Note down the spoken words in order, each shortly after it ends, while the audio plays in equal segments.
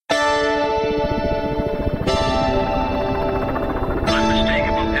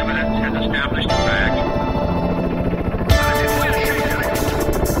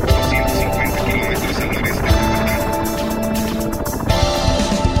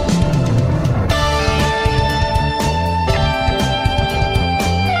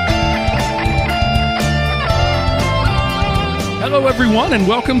Hello, everyone, and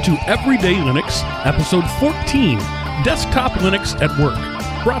welcome to Everyday Linux, episode 14, Desktop Linux at Work,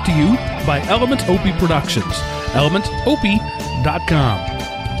 brought to you by Element OP Productions, elementop.com.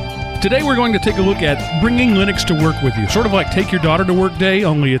 Today we're going to take a look at bringing Linux to work with you, sort of like Take Your Daughter to Work Day,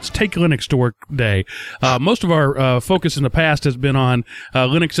 only it's Take Linux to Work Day. Most of our focus in the past has been on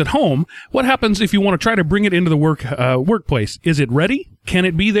Linux at home. What happens if you want to try to bring it into the workplace? Is it ready? Can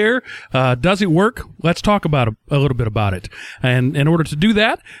it be there? Does it work? Let's talk about a little bit about it. And in order to do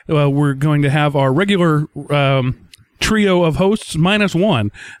that, we're going to have our regular trio of hosts minus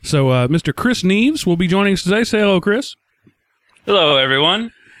one. So Mr. Chris Neves will be joining us today. Say hello, Chris. Hello,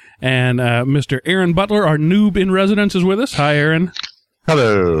 everyone. And Mr. Aaron Butler, our noob in residence, is with us. Hi, Aaron.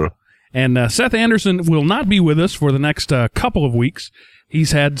 Hello. And Seth Anderson will not be with us for the next couple of weeks.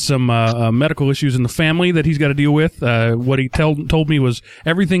 He's had some medical issues in the family that he's got to deal with. What he told me was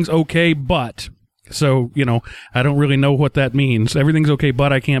everything's okay, but... So, you know, I don't really know what that means. Everything's okay,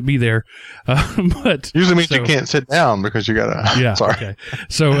 but I can't be there. But usually means you can't sit down because you gotta. Yeah. Sorry. Okay.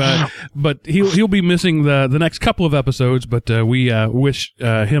 So, but he'll be missing the next couple of episodes. But we wish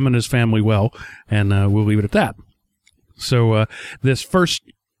him and his family well, and we'll leave it at that. So this first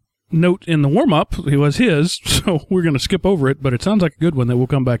note in the warm up was his, so we're going to skip over it. But it sounds like a good one that we'll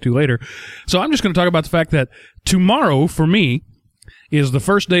come back to later. So I'm just going to talk about the fact that tomorrow for me is the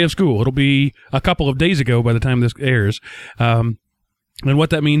first day of school. It'll be a couple of days ago by the time this airs. And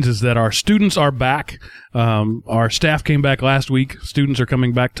what that means is that our students are back. Our staff came back last week. Students are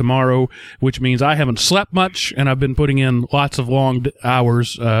coming back tomorrow, which means I haven't slept much, and I've been putting in lots of long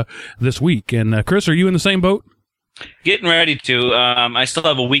hours this week. And Chris, are you in the same boat? Getting ready to. I still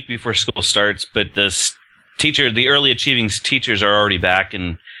have a week before school starts, but the early achieving teachers are already back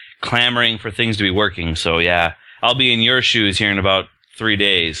and clamoring for things to be working. So, yeah, I'll be in your shoes here in about 3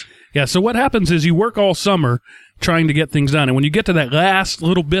 days. Yeah, so what happens is you work all summer trying to get things done, and when you get to that last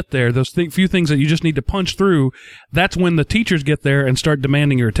little bit there, those few things that you just need to punch through, that's when the teachers get there and start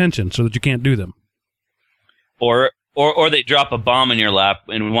demanding your attention so that you can't do them. Or they drop a bomb in your lap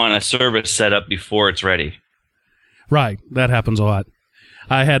and want a service set up before it's ready. Right, that happens a lot.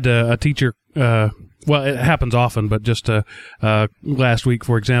 I had a teacher... well, it happens often, but just last week,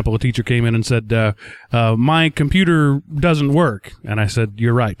 for example, a teacher came in and said, my computer doesn't work. And I said,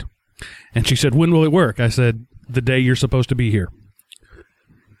 you're right. And she said, when will it work? I said, the day you're supposed to be here.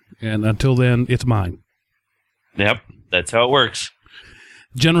 And until then, it's mine. Yep, that's how it works.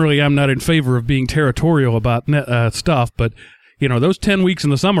 Generally, I'm not in favor of being territorial about stuff, but, you know, those 10 weeks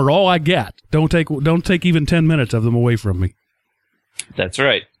in the summer are all I get. Don't take even 10 minutes of them away from me. That's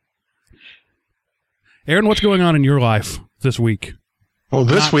right. Aaron, what's going on in your life this week? Well,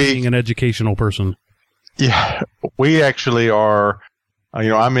 this week, being an educational person. Yeah, we actually are.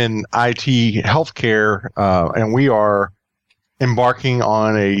 I'm in IT healthcare, and we are embarking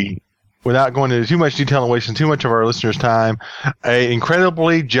on without going into too much detail and wasting too much of our listeners' time, a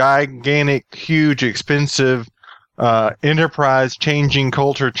incredibly gigantic, huge, expensive, enterprise-changing,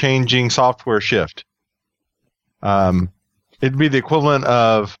 culture-changing software shift. It'd be the equivalent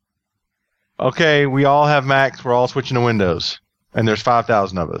of, okay, we all have Macs. We're all switching to Windows, and there's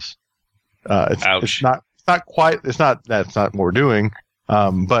 5,000 of us. It's not quite. That's not what we're doing,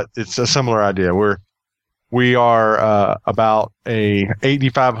 but it's a similar idea. We are about a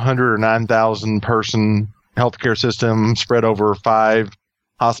 8,500 or 9,000 person healthcare system spread over 5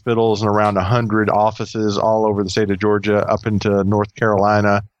 hospitals and around 100 offices all over the state of Georgia up into North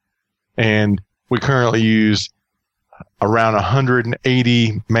Carolina, and we currently use around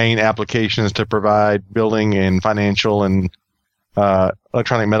 180 main applications to provide billing and financial and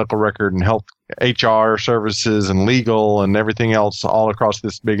electronic medical record and health HR services and legal and everything else all across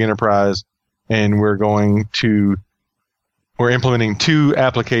this big enterprise. And we're implementing 2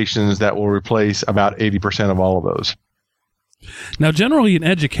 applications that will replace about 80% of all of those. Now, generally in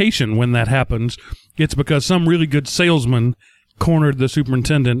education, when that happens, it's because some really good salesman cornered the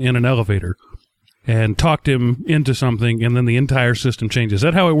superintendent in an elevator and talked him into something, and then the entire system changes. Is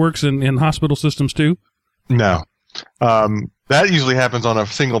that how it works in hospital systems too? No. That usually happens on a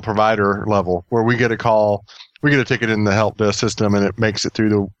single provider level, where we get a call, we get a ticket in the help desk system, and it makes it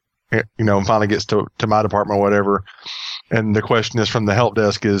through and finally gets to my department or whatever. And the question is from the help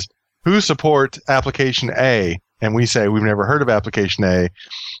desk is, who supports application A? And we say, we've never heard of application A.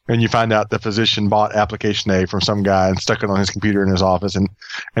 And you find out the physician bought application A from some guy and stuck it on his computer in his office, and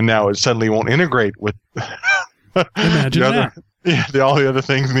now it suddenly won't integrate with Imagine that. All the other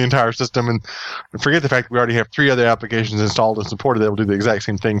things in the entire system. And forget the fact that we already have 3 other applications installed and supported that will do the exact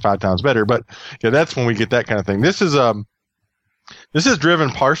same thing 5 times better. But yeah, that's when we get that kind of thing. This is This is driven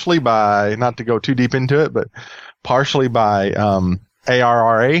partially by, not to go too deep into it, but partially by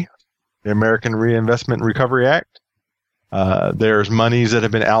ARRA, the American Reinvestment and Recovery Act. There's monies that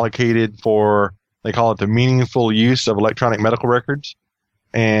have been allocated for, they call it the meaningful use of electronic medical records.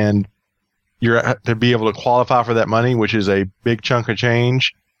 And you're to be able to qualify for that money, which is a big chunk of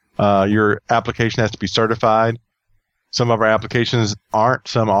change. Your application has to be certified. Some of our applications aren't,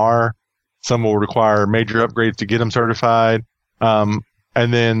 some are. Some will require major upgrades to get them certified. And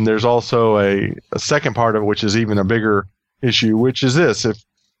then there's also a second part of it, which is even a bigger issue, which is this.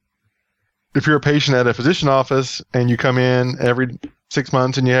 If you're a patient at a physician office and you come in every 6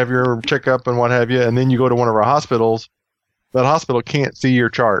 months and you have your checkup and what have you, and then you go to one of our hospitals, that hospital can't see your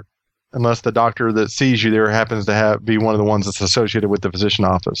chart unless the doctor that sees you there happens to be one of the ones that's associated with the physician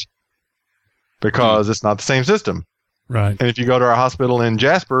office, because it's not the same system. Right. And if you go to our hospital in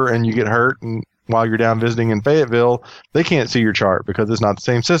Jasper and you get hurt, and while you're down visiting in Fayetteville, they can't see your chart because it's not the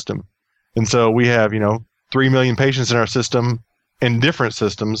same system. And so we have, 3 million patients in our system in different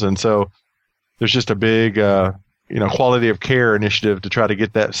systems. And so there's just a big, quality of care initiative to try to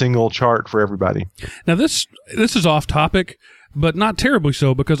get that single chart for everybody. Now, this is off topic, but not terribly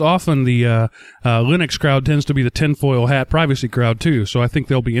so, because often the Linux crowd tends to be the tinfoil hat privacy crowd too. So I think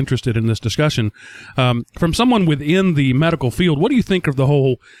they'll be interested in this discussion. From someone within the medical field, what do you think of the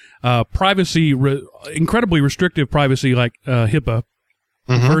whole privacy, incredibly restrictive privacy like HIPAA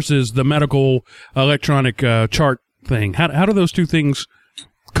versus the medical electronic chart thing? How do those two things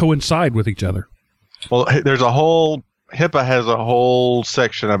coincide with each other? Well, HIPAA has a whole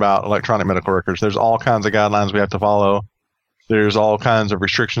section about electronic medical records. There's all kinds of guidelines we have to follow. There's all kinds of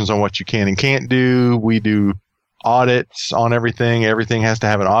restrictions on what you can and can't do. We do audits on everything. Everything has to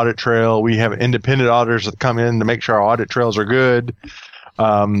have an audit trail. We have independent auditors that come in to make sure our audit trails are good.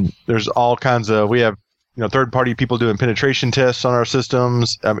 There's all kinds of, we have, third-party people doing penetration tests on our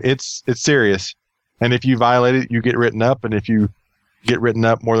systems. It's serious. And if you violate it, you get written up. And if you get written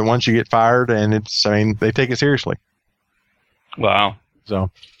up more than once, you get fired. And they take it seriously. Wow.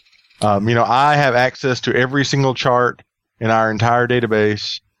 So, I have access to every single chart in our entire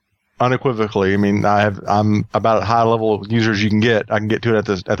database unequivocally. I mean, I'm about as high level of users you can get. I can get to it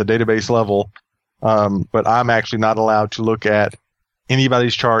at the database level. But I'm actually not allowed to look at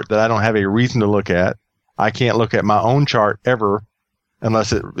anybody's chart that I don't have a reason to look at. I can't look at my own chart ever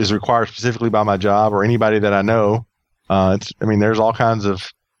unless it is required specifically by my job or anybody that I know. There's all kinds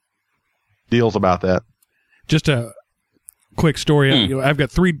of deals about that. Just a quick story. I've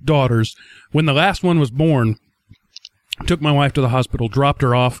got 3 daughters. When the last one was born, took my wife to the hospital, dropped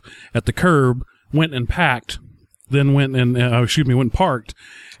her off at the curb, went and packed, then went and parked,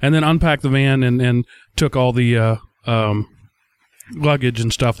 and then unpacked the van and took all the luggage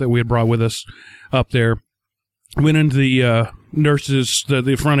and stuff that we had brought with us up there. Went into the nurses,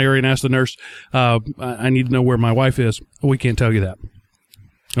 the front area, and asked the nurse, I need to know where my wife is. We can't tell you that.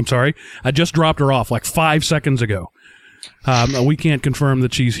 I'm sorry. I just dropped her off like 5 seconds ago. We can't confirm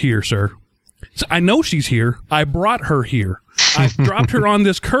that she's here, sir. So I know she's here. I brought her here. I dropped her on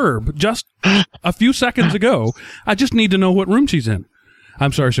this curb just a few seconds ago. I just need to know what room she's in.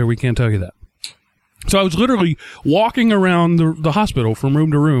 I'm sorry, sir. We can't tell you that. So I was literally walking around the hospital from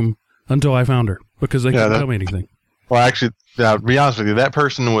room to room until I found her because they couldn't tell me anything. Well, actually, to be honest with you, that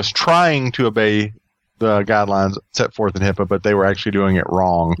person was trying to obey the guidelines set forth in HIPAA, but they were actually doing it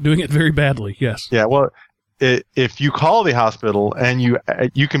wrong. Doing it very badly, yes. Yeah, well, if you call the hospital and you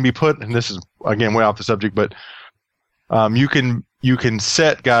can be put, and this is again way off the subject, but you can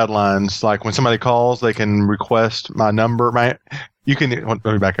set guidelines like when somebody calls, they can request my number. Let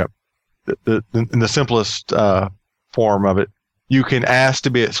me back up. In the simplest form of it, you can ask to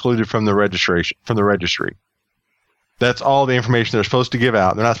be excluded from the registry. That's all the information they're supposed to give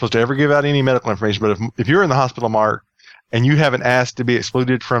out. They're not supposed to ever give out any medical information. But if you're in the hospital, Mark, and you haven't asked to be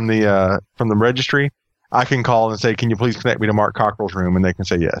excluded from the registry, I can call and say, "Can you please connect me to Mark Cockrell's room?" And they can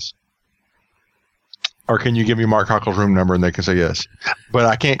say yes. Or can you give me Mark Cockrell's room number? And they can say yes. But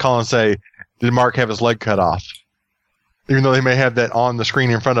I can't call and say, "Did Mark have his leg cut off?" Even though they may have that on the screen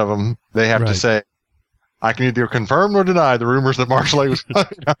in front of them, they have to say, "I can either confirm or deny the rumors that Mark's leg was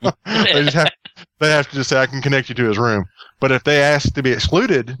cut." They have to just say, "I can connect you to his room." But if they ask to be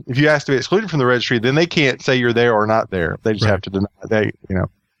excluded, if you ask to be excluded from the registry, then they can't say you're there or not there. They just have to deny.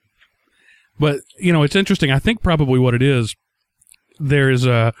 But it's interesting. I think probably what it is, there is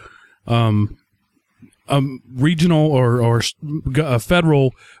a regional or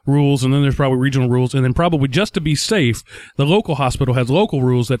federal rules, and then there's probably regional rules, and then probably just to be safe, the local hospital has local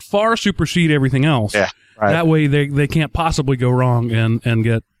rules that far supersede everything else. Yeah, right. That way they can't possibly go wrong and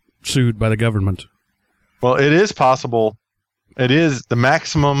get sued by the government. Well, it is possible. It is the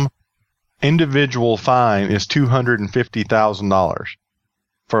maximum individual fine is $250,000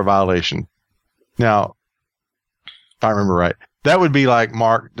 for a violation. Now, if I remember right, that would be like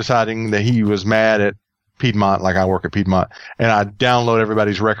Mark deciding that he was mad at Piedmont, like I work at Piedmont, and I download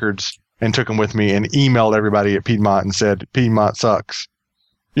everybody's records and took them with me and emailed everybody at Piedmont and said, Piedmont sucks.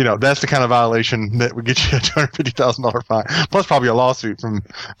 You know, that's the kind of violation that would get you a $250,000 fine, plus probably a lawsuit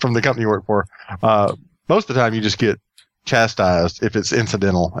from the company you work for. Most of the time, you just get chastised if it's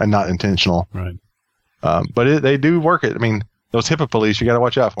incidental and not intentional. Right. But they do work it. I mean, those HIPAA police, you got to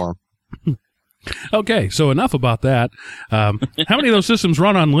watch out for them. Okay, so enough about that. How many of those systems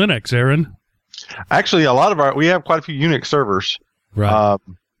run on Linux, Aaron? Actually, we have quite a few Unix servers. Right.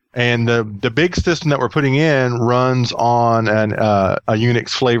 And the big system that we're putting in runs on a Unix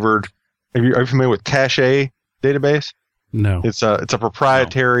flavored. Are you familiar with Cache database? No. It's a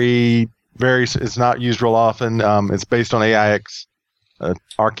proprietary, it's not used real often. It's based on AIX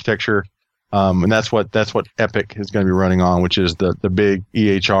architecture. And that's what Epic is going to be running on, which is the big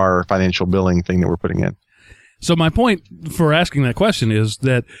EHR financial billing thing that we're putting in. So my point for asking that question is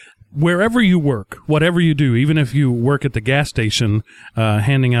that wherever you work, whatever you do, even if you work at the gas station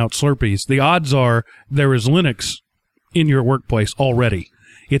handing out Slurpees, the odds are there is Linux in your workplace already.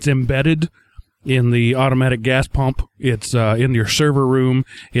 It's embedded in the automatic gas pump. It's in your server room.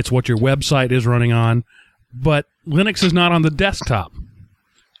 It's what your website is running on. But Linux is not on the desktop.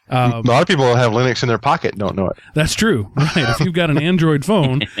 A lot of people that have Linux in their pocket don't know it. That's true. Right. If you've got an Android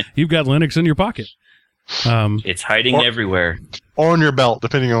phone, you've got Linux in your pocket. It's hiding everywhere. Or on your belt,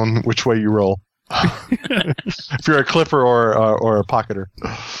 depending on which way you roll. If you're a clipper or a pocketer.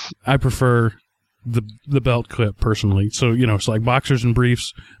 I prefer the belt clip, personally. So, it's like boxers and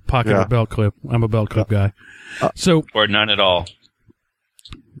briefs, pocket or belt clip. I'm a belt clip guy. Or none at all.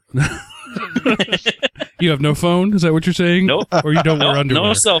 You have no phone? Is that what you're saying? Nope. Or you don't wear underwear?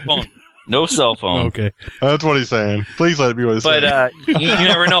 No cell phone. No cell phone. Okay. That's what he's saying. Please let it be what he's saying. But you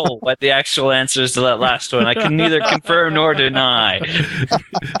never know what the actual answer is to that last one. I can neither confirm nor deny.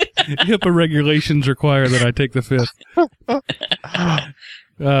 HIPAA regulations require that I take the fifth.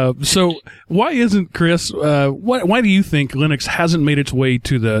 So why isn't, Chris, why do you think Linux hasn't made its way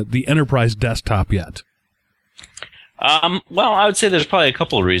to the enterprise desktop yet? Well, I would say there's probably a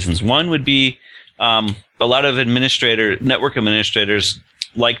couple of reasons. One would be a lot of network administrators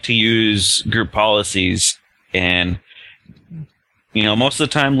like to use group policies, and most of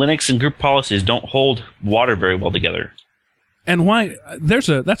the time Linux and group policies don't hold water very well together. And why? That's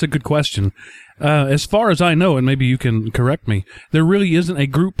a good question. As far as I know, and maybe you can correct me, there really isn't a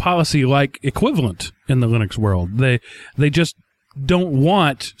group policy like equivalent in the Linux world. They just don't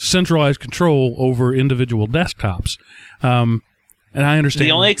want centralized control over individual desktops. And I understand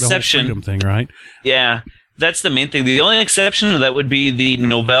the only exception, the whole freedom thing, right? Yeah. That's the main thing. The only exception to that would be the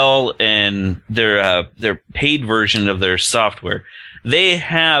Novell and their paid version of their software. They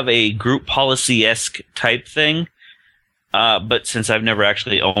have a group policy-esque type thing, but since I've never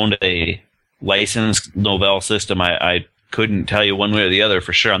actually owned a licensed Novell system, I couldn't tell you one way or the other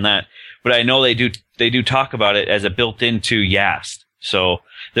for sure on that. But I know they do talk about it as a built into YAST. So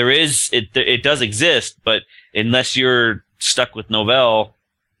it does exist, but unless you're stuck with Novell,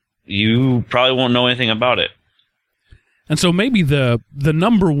 you probably won't know anything about it. And so maybe the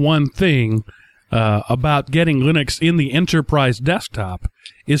number one thing about getting Linux in the enterprise desktop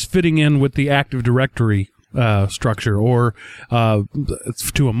is fitting in with the Active Directory structure, or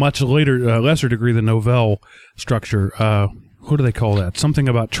to a much lesser degree, the Novell structure. What do they call that? Something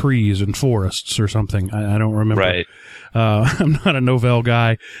about trees and forests or something. I don't remember. Right. I'm not a Novell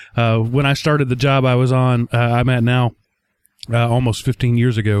guy. When I started the job I'm at now, almost 15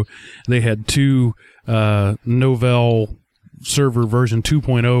 years ago, they had two Novell server version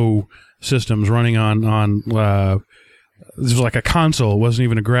 2.0 systems running on this was like a console. It wasn't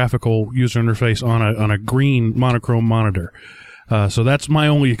even a graphical user interface on a green monochrome monitor. So that's my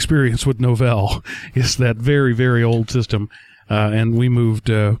only experience with Novell, is that very, very old system. And we moved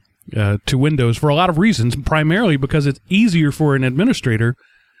to Windows for a lot of reasons, primarily because it's easier for an administrator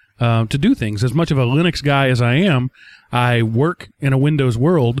to do things. As much of a Linux guy as I am, I work in a Windows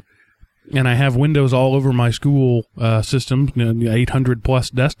world, and I have Windows all over my school system, 800 plus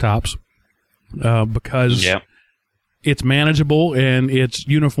desktops, because it's manageable and it's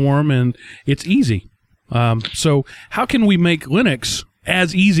uniform and it's easy. So how can we make Linux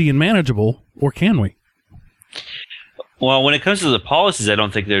as easy and manageable, or can we? Well, when it comes to the policies, I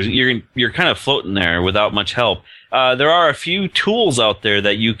don't think you're kind of floating there without much help. There are a few tools out there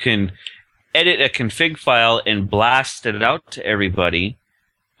that you can edit a config file and blast it out to everybody.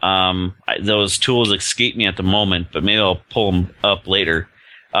 Those tools escape me at the moment, but maybe I'll pull them up later.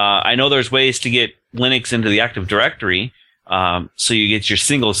 I know there's ways to get Linux into the Active Directory, so you get your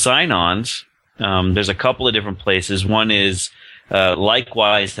single sign-ons. There's a couple of different places. One is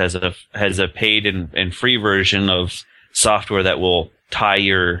Likewise has a paid and free version of software that will tie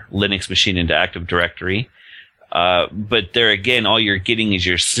your Linux machine into Active Directory. But there again, all you're getting is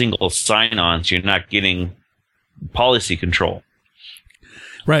your single sign-ons. You're not getting policy control.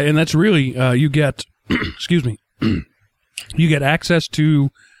 Right, and that's really you get excuse me, you get access to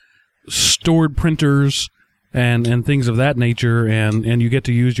stored printers and things of that nature, and you get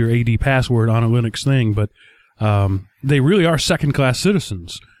to use your AD password on a Linux thing. But they really are second-class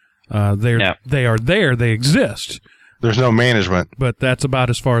citizens. They are there. They exist. There's no management, but that's about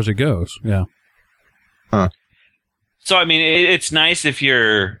as far as it goes. Yeah. Huh. So, I mean, it's nice if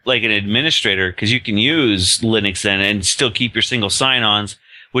you're like an administrator because you can use Linux then and still keep your single sign-ons,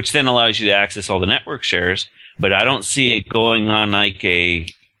 which then allows you to access all the network shares. But I don't see it going on like a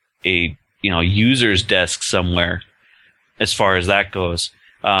user's desk somewhere as far as that goes.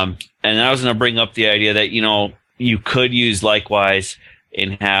 And I was going to bring up the idea that, you could use Likewise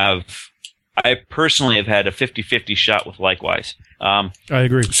and I personally have had a 50-50 shot with Likewise. I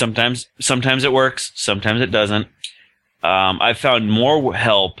agree. Sometimes it works, sometimes it doesn't. I've found more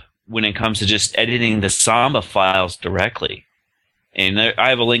help when it comes to just editing the Samba files directly. And I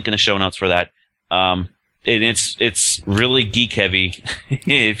have a link in the show notes for that. And it's really geek heavy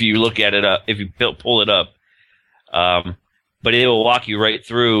if you look at it up, if you pull it up. But it will walk you right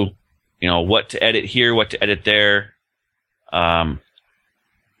through, what to edit here, what to edit there.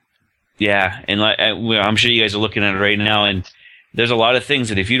 Yeah, and I'm sure you guys are looking at it right now, and there's a lot of things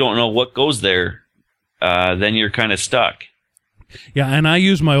that if you don't know what goes there, then you're kind of stuck. Yeah, and I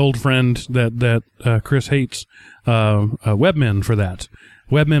use my old friend that Chris hates, Webmin, for that.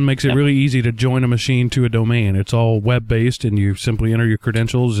 Webmin makes it really easy to join a machine to a domain. It's all web-based, and you simply enter your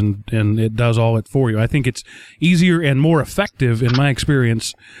credentials, and it does all it for you. I think it's easier and more effective, in my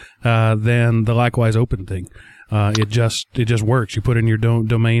experience, than the Likewise Open thing. It just works. You put in your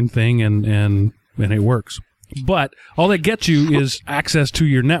domain thing, and it works. But all that gets you is access to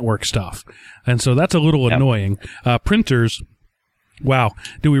your network stuff, and so that's a little annoying. Printers. Wow.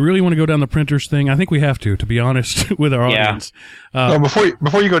 Do we really want to go down the printers thing? I think we have to be honest with our audience.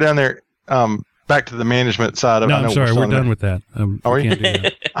 Before you go down there, back to the management side of it. No, I'm sorry. We're done with that. Are we? Can't do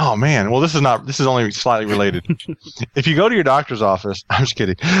that. Oh, man. Well, this is only slightly related. If you go to your doctor's office, I'm just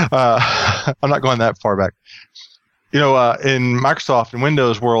kidding. I'm not going that far back. In Microsoft and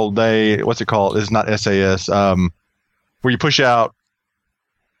Windows world, what's it called? It's not SAS, where you push out,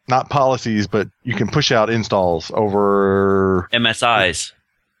 not policies, but you can push out installs over MSIs.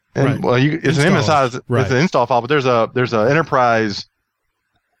 And, right. Well, it's an MSI. It's an install file, but there's a enterprise.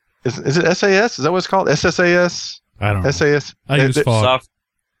 Is it SAS? Is that what it's called? SSAS? I don't know. SAS. I use FOG.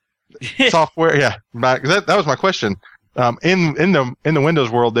 Software. Yeah, that was my question. In the Windows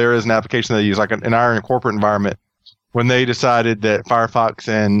world, there is an application they use, like in our corporate environment. When they decided that Firefox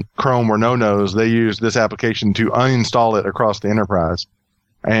and Chrome were no-nos, they used this application to uninstall it across the enterprise.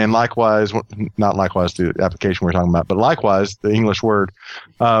 And likewise, not likewise the application we're talking about, but likewise, the English word,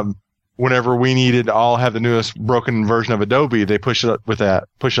 whenever we needed to all have the newest broken version of Adobe, they push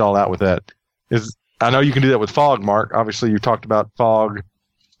it all out with that. I know you can do that with FOG, Mark. Obviously, you talked about FOG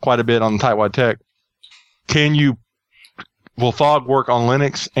quite a bit on Tightwad Tech. Will FOG work on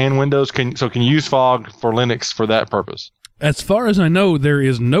Linux and Windows? Can you use FOG for Linux for that purpose? As far as I know, there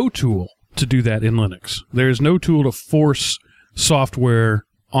is no tool to do that in Linux. There is no tool to force software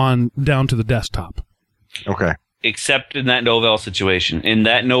on down to the desktop. Okay. Except in that Novell situation. In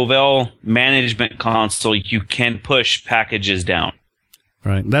that Novell management console, you can push packages down.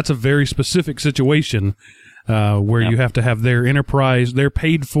 Right. That's a very specific situation where you have to have their enterprise, they're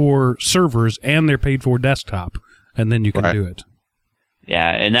paid for servers and they're paid for desktop, and then you can do it.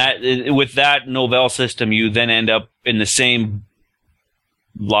 Yeah, and that with that Novell system, you then end up in the same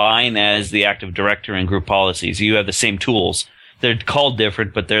line as the Active Directory and group policies. You have the same tools. They're called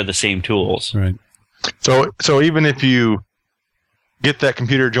different, but they're the same tools. Right. So even if you get that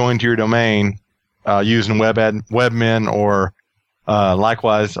computer joined to your domain using Webmin or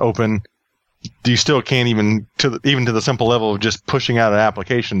Likewise Open, you still can't even to the simple level of just pushing out an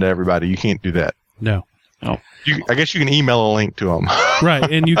application to everybody. You can't do that. No. I guess you can email a link to them. Right,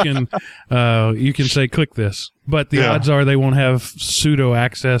 and you can say click this, but the odds are they won't have sudo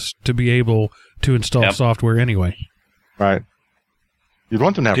access to be able to install software anyway. Right. You'd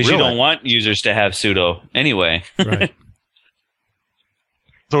want them to have because you don't want users to have sudo anyway. Right.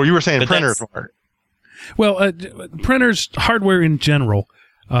 So you were saying printers, Mark. Well, printers, hardware in general,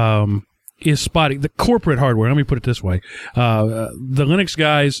 is spotty. The corporate hardware, let me put it this way. The Linux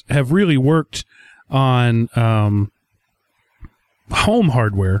guys have really worked on home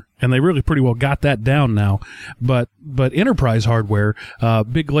hardware, and they really pretty well got that down now. But enterprise hardware,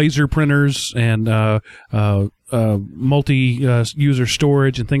 big laser printers and multi-user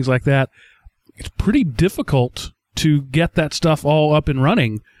storage and things like that, it's pretty difficult to get that stuff all up and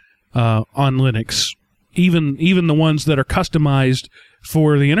running on Linux. Even the ones that are customized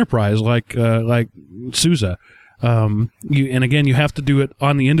for the enterprise, like SUSE. And again, you have to do it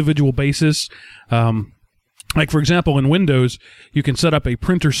on the individual basis. Like, for example, in Windows, you can set up a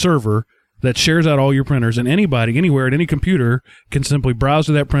printer server that shares out all your printers, and anybody, anywhere, at any computer can simply browse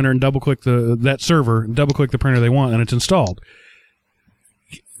to that printer and double-click that server, and double-click the printer they want, and it's installed.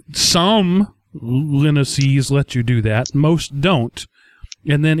 Some Linuxes let you do that. Most don't.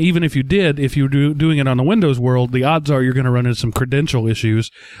 And then even if you did, if you're doing it on the Windows world, the odds are you're going to run into some credential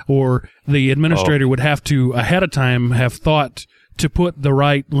issues, or the administrator would have to, ahead of time, have thought to put the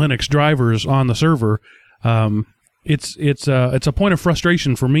right Linux drivers on the server. It's a point of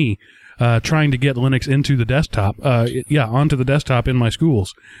frustration for me, trying to get Linux into the desktop, onto the desktop in my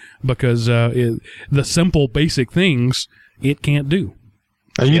schools, because the simple basic things it can't do.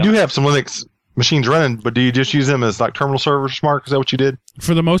 And you do have some Linux machines running, but do you just use them as like terminal servers, Mark? Is that what you did?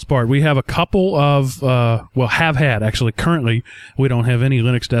 For the most part, we have a couple of, have had, actually. Currently, we don't have any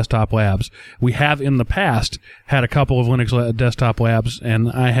Linux desktop labs. We have in the past had a couple of Linux desktop labs, and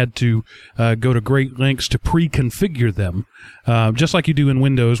I had to go to great lengths to pre-configure them. Just like you do in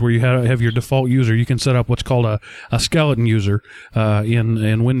Windows, where you have your default user, you can set up what's called a skeleton user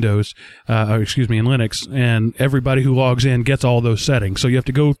in Windows, in Linux, and everybody who logs in gets all those settings. So you have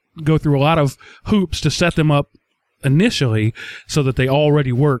to go through a lot of hoops to set them up initially so that they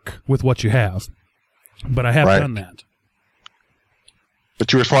already work with what you have. But I have done that.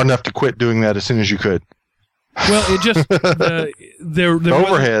 But you were smart enough to quit doing that as soon as you could. Well, it just the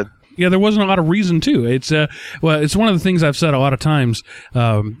overhead. There wasn't a lot of reason to. It's it's one of the things I've said a lot of times.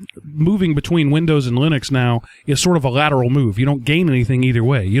 Moving between Windows and Linux now is sort of a lateral move. You don't gain anything either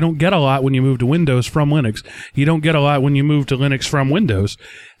way. You don't get a lot when you move to Windows from Linux. You don't get a lot when you move to Linux from Windows.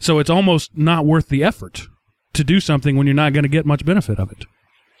 So it's almost not worth the effort to do something when you're not going to get much benefit of it.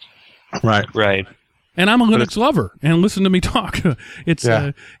 Right. And I'm a Linux lover, and listen to me talk. It's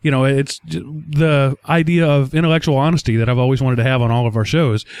it's the idea of intellectual honesty that I've always wanted to have on all of our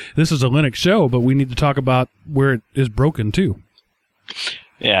shows. This is a Linux show, but we need to talk about where it is broken too.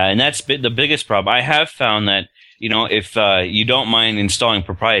 Yeah, and that's the biggest problem. I have found that, if you don't mind installing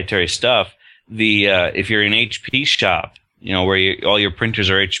proprietary stuff, if you're an HP shop, where all your printers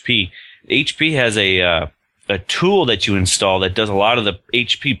are HP has a tool that you install that does a lot of the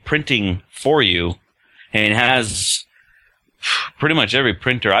HP printing for you. And it has pretty much every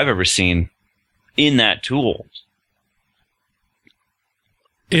printer I've ever seen in that tool.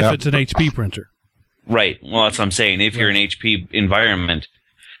 If it's an HP printer. Right. Well, that's what I'm saying. If you're an HP environment,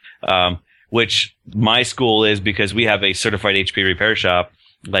 which my school is, because we have a certified HP repair shop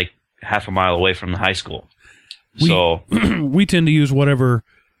like half a mile away from the high school. We tend to use whatever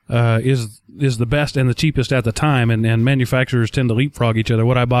is the best and the cheapest at the time, and manufacturers tend to leapfrog each other.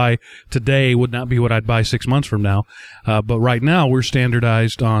 What I buy today would not be what I'd buy 6 months from now. But right now we're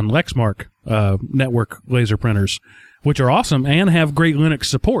standardized on Lexmark network laser printers, which are awesome and have great Linux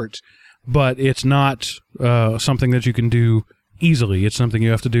support, but it's not something that you can do easily. It's something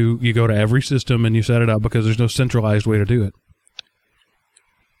you have to do. You go to every system and you set it up, because there's no centralized way to do it.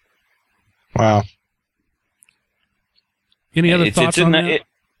 Wow. Any other thoughts on that?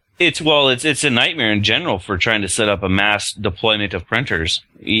 It's a nightmare in general for trying to set up a mass deployment of printers,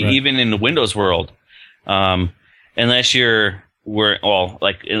 even in the Windows world. Unless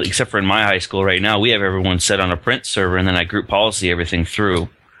except for in my high school right now, we have everyone set on a print server, and then I group policy everything through.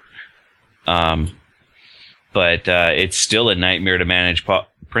 But it's still a nightmare to manage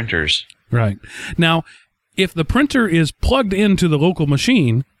printers. Right. Now, if the printer is plugged into the local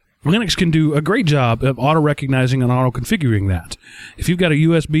machine, Linux can do a great job of auto-recognizing and auto-configuring that. If you've got a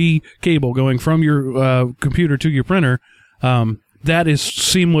USB cable going from your computer to your printer, that is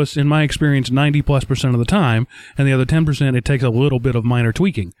seamless, in my experience, 90+% of the time, and the other 10%, it takes a little bit of minor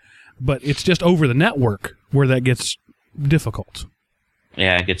tweaking. But it's just over the network where that gets difficult.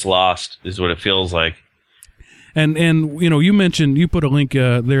 Yeah, it gets lost, is what it feels like. And you mentioned, you put a link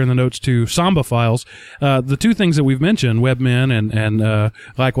there in the notes to Samba files. The two things that we've mentioned, Webmin and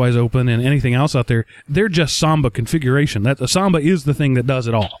Likewise Open and anything else out there, they're just Samba configuration. Samba is the thing that does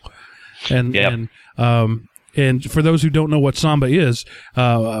it all. And for those who don't know what Samba is,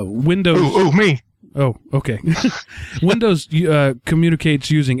 Windows. Me. Oh, okay. Windows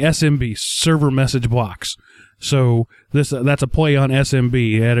communicates using SMB, server message blocks. So that's a play on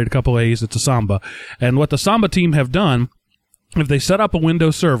SMB. Added a couple A's. It's a Samba. And what the Samba team have done, if they set up a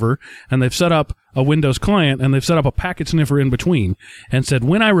Windows server and they've set up a Windows client and they've set up a packet sniffer in between and said,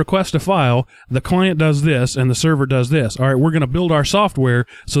 when I request a file, the client does this and the server does this. All right, we're going to build our software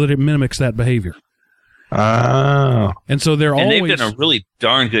so that it mimics that behavior. Oh. And so they're always... And they've done a really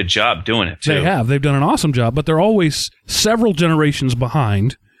darn good job doing it, too. They have. They've done an awesome job, but they're always several generations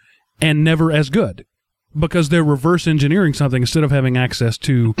behind and never as good because they're reverse engineering something instead of having access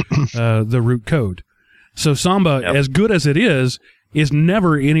to the root code. So Samba, as good as it is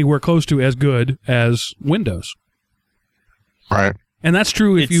never anywhere close to as good as Windows. Right. And that's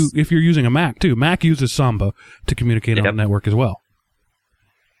true if you're using a Mac, too. Mac uses Samba to communicate on the network as well.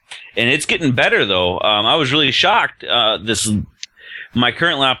 And it's getting better, though. I was really shocked. My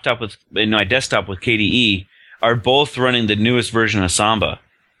current laptop and my desktop with KDE are both running the newest version of Samba.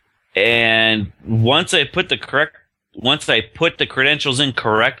 And once I put the credentials in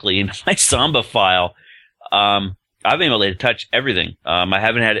correctly in my Samba file, I've been able to touch everything. I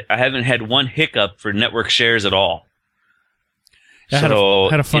haven't had one hiccup for network shares at all. I had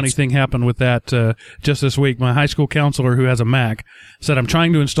a funny thing happen with that just this week. My high school counselor, who has a Mac, said, I'm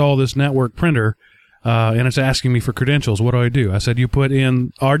trying to install this network printer, and it's asking me for credentials. What do? I said, you put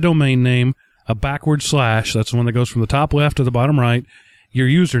in our domain name, a backward slash, that's the one that goes from the top left to the bottom right, your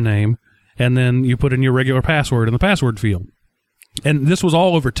username, and then you put in your regular password in the password field. And this was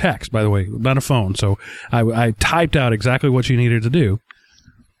all over text, by the way, not a phone. So I typed out exactly what she needed to do.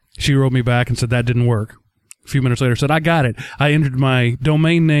 She wrote me back and said that didn't work. A few minutes later, said, I got it. I entered my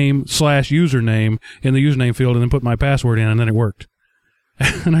domain name / username in the username field and then put my password in, and then it worked.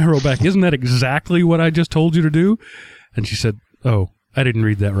 And I wrote back, isn't that exactly what I just told you to do? And she said, oh, I didn't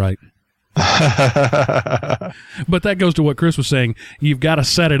read that right. But that goes to what Chris was saying. You've got to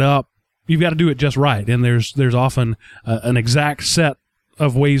set it up. You've got to do it just right. And there's often an exact set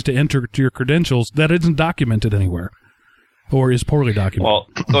of ways to enter your credentials that isn't documented anywhere. Or is poorly documented.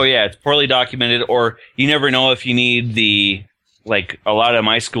 Well, it's poorly documented, or you never know if you need a lot of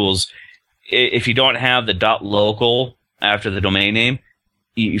my schools, if you don't have the .local after the domain name,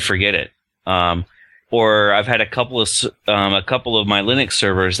 you forget it. Or I've had a couple of my Linux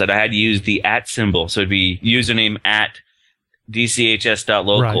servers that I had to use the @ symbol, so it'd be username @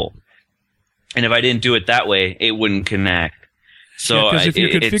 dchs.local. Right. And if I didn't do it that way, it wouldn't connect. So because if you're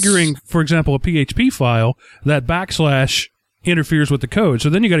configuring, for example, a PHP file, that / interferes with the code.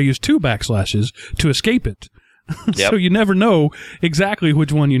 So then you got to use 2 backslashes to escape it. So you never know exactly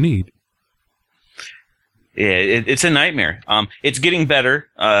which one you need. Yeah, it's a nightmare. It's getting better,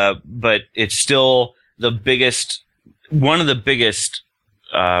 but it's still one of the biggest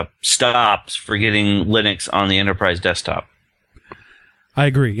stops for getting Linux on the enterprise desktop. I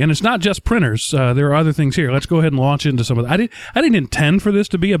agree. And it's not just printers. There are other things here. Let's go ahead and launch into some of that. I didn't intend for this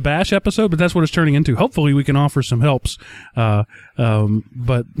to be a bash episode, but that's what it's turning into. Hopefully we can offer some helps. But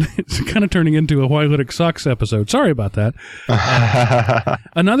it's kind of turning into a Why Linux Sucks episode. Sorry about that.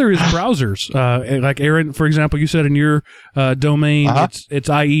 Another is browsers. Like Aaron, for example, you said in your domain, it's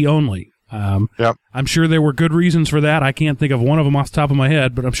IE only. Yep. I'm sure there were good reasons for that. I can't think of one of them off the top of my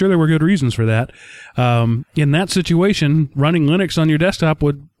head, but I'm sure there were good reasons for that. In that situation, running Linux on your desktop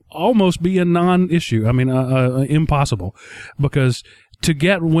would almost be a non-issue. I mean, impossible. Because to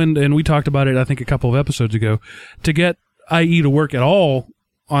get and we talked about it, I think, a couple of episodes ago, to get IE to work at all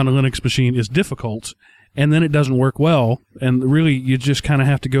on a Linux machine is difficult, and then it doesn't work well, and really you just kind of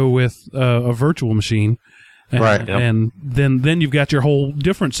have to go with a virtual machine. Right. And then you've got your whole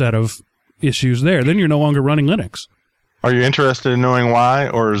different set of issues there. Then you're no longer running Linux. Are you interested in knowing why,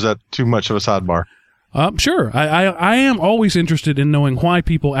 or is that too much of a sidebar? Sure. I am always interested in knowing why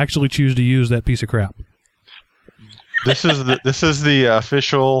people actually choose to use that piece of crap. This is the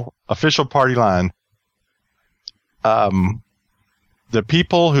official party line. The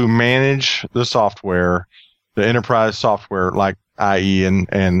people who manage the software, the enterprise software like IE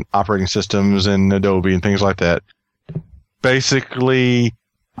and operating systems and Adobe and things like that, basically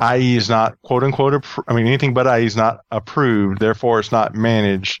IE is not quote unquote anything but IE is not approved, therefore it's not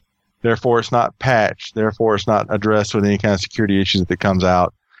managed, therefore it's not patched, therefore it's not addressed with any kind of security issues that comes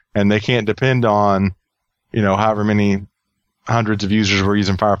out, and they can't depend on however many hundreds of users were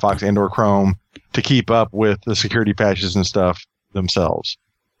using Firefox and or Chrome to keep up with the security patches and stuff themselves.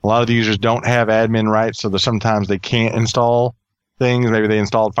 A lot of the users don't have admin rights, so sometimes they can't install things. Maybe they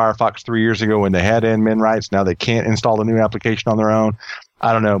installed Firefox 3 years ago when they had admin rights. Now they can't install a new application on their own.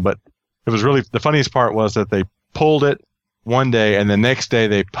 I don't know, but it was really the funniest part was that they pulled it one day, and the next day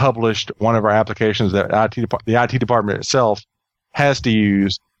they published one of our applications that the IT department itself has to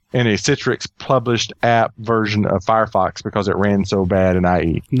use in a Citrix published app version of Firefox because it ran so bad in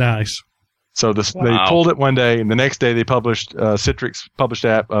IE. Nice. So they pulled it one day, and the next day they published Citrix published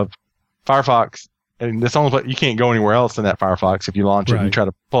app of Firefox, and it's almost like you can't go anywhere else in that Firefox if you launch it and you try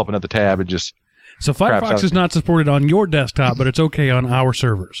to pull up another tab. It just so Firefox is not supported on your desktop, but it's okay on our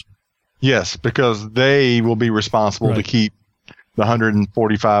servers. Yes, because they will be responsible to keep the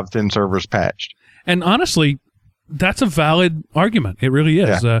 145 thin servers patched. And honestly, that's a valid argument. It really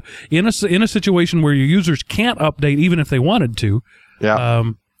is. Yeah. In a situation where your users can't update even if they wanted to,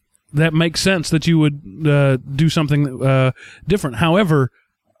 that makes sense that you would do something different. However,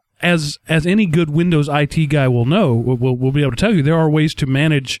 as any good Windows IT guy will know, will be able to tell you, there are ways to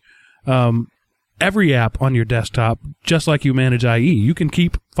manage every app on your desktop just like you manage IE. You can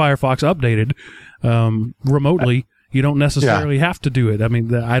keep Firefox updated remotely. You don't necessarily have to do it. I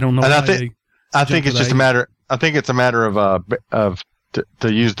mean, I don't know. And I think it's just a matter. I think it's a matter of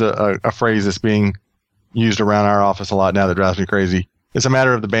to use a phrase that's being used around our office a lot now that drives me crazy. It's a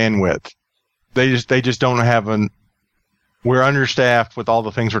matter of the bandwidth. They just don't have we're understaffed with all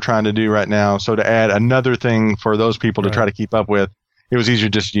the things we're trying to do right now. So to add another thing for those people to try to keep up with, it was easier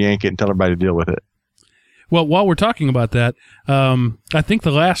just to yank it and tell everybody to deal with it. Well, while we're talking about that, I think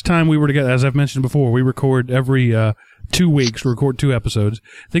the last time we were together, as I've mentioned before, we record every 2 weeks. We record 2 episodes.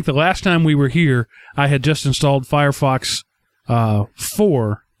 I think the last time we were here, I had just installed Firefox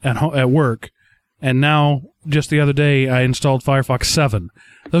 4 at work, and now just the other day I installed Firefox 7.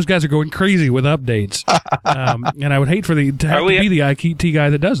 Those guys are going crazy with updates, and I would hate to be the IT guy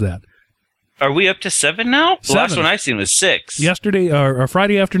that does that. Are we up to 7 now? 7. The last one I seen was 6. Yesterday, or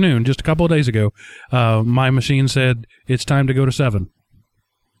Friday afternoon, just a couple of days ago, my machine said it's time to go to 7.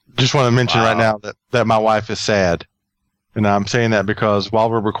 Just want to mention right now that my wife is sad. And I'm saying that because while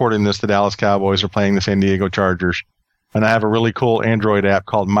we're recording this, the Dallas Cowboys are playing the San Diego Chargers. And I have a really cool Android app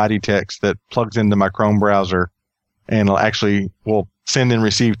called Mighty Text that plugs into my Chrome browser and will send and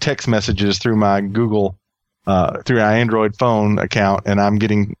receive text messages through my Google, through my Android phone account. And I'm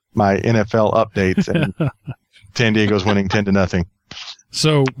getting my NFL updates, and San Diego's winning 10-0.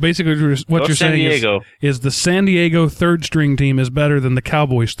 So basically, what you're saying is the San Diego third string team is better than the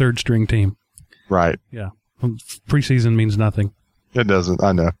Cowboys third string team. Right. Yeah. Preseason means nothing. It doesn't.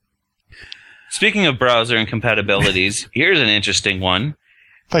 I know. Speaking of browser incompatibilities, here's an interesting one.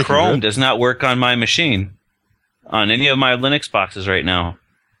 Chrome does not work on my machine, on any of my Linux boxes right now.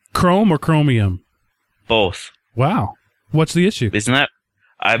 Chrome or Chromium? Both. Wow. What's the issue? Isn't that?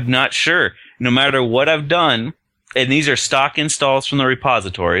 I'm not sure. No matter what I've done, and these are stock installs from the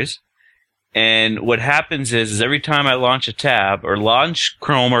repositories, and what happens is every time I launch a tab or launch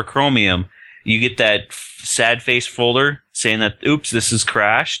Chrome or Chromium, you get that sad face folder saying that, oops, this is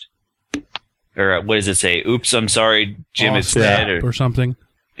crashed. Or what does it say? Oops, I'm sorry, Jim is dead. Or something.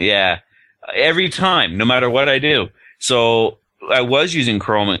 Yeah. Every time, no matter what I do. So I was using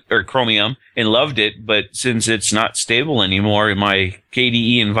Chromium and loved it, but since it's not stable anymore in my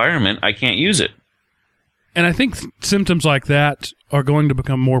KDE environment, I can't use it. And I think symptoms like that are going to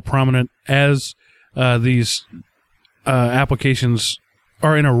become more prominent as these applications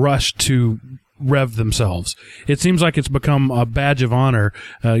are in a rush to rev themselves. It seems like it's become a badge of honor.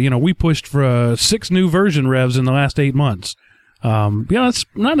 We pushed for 6 new version revs in the last 8 months. That's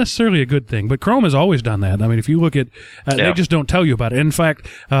not necessarily a good thing, but Chrome has always done that. I mean, if you look at, they just don't tell you about it. In fact,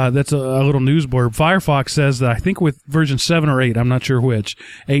 that's a little news blurb. Firefox says that I think with version 7 or 8, I'm not sure which,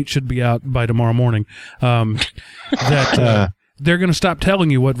 8 should be out by tomorrow morning, that they're going to stop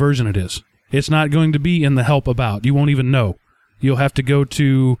telling you what version it is. It's not going to be in the help about. You won't even know. You'll have to go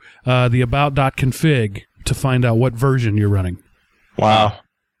to the about.config to find out what version you're running. Wow.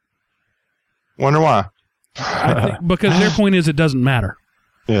 Wonder why. I think because their point is it doesn't matter.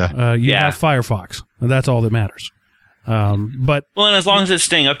 Yeah. You have Firefox. And that's all that matters. And as long as it's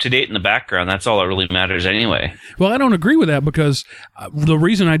staying up to date in the background, that's all that really matters anyway. Well, I don't agree with that because the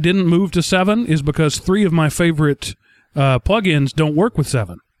reason I didn't move to 7 is because 3 of my favorite plugins don't work with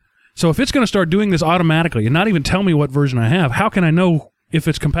 7. So if it's going to start doing this automatically and not even tell me what version I have, how can I know if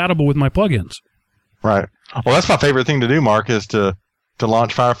it's compatible with my plugins? Right. Well, that's my favorite thing to do, Mark, is to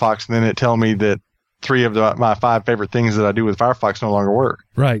launch Firefox and then it tell me that 3 of my 5 favorite things that I do with Firefox no longer work.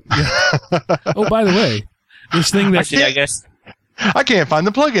 Right. Yeah. Oh, by the way, this thing that I can't find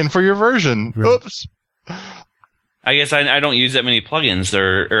the plugin for your version. Right. Oops. I guess I don't use that many plugins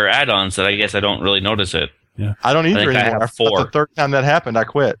or add-ons that I guess I don't really notice it. Yeah. I don't either anymore. I have 4. That's the third time that happened. I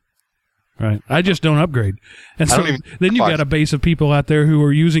quit. Right. I just don't upgrade. And so then you've got a base of people out there who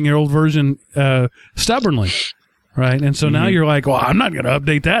are using your old version stubbornly. Right, and so now you're like, well, I'm not going to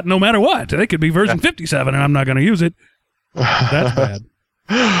update that no matter what. They could be version 57, and I'm not going to use it. That's bad.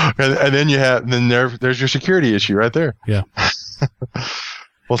 And then there's your security issue right there. Yeah.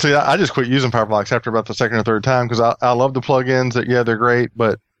 Well, see, I just quit using Firefox after about the second or third time because I love the plugins. They're great,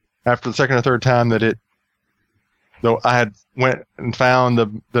 but after the second or third time though I had went and found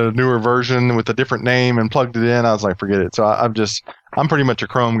the newer version with a different name and plugged it in, I was like, forget it. So I'm pretty much a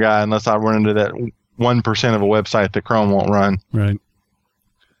Chrome guy unless I run into that 1% of a website that Chrome won't run. Right.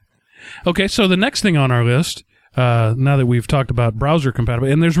 Okay, so the next thing on our list, now that we've talked about browser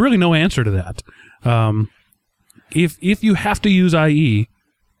compatibility, and there's really no answer to that. If you have to use IE,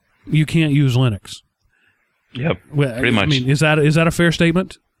 you can't use Linux. Yep, pretty much. I mean, is that a fair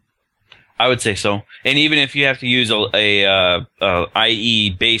statement? I would say so. And even if you have to use a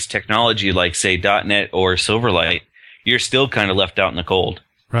IE-based technology like, say, .NET or Silverlight, you're still kind of left out in the cold.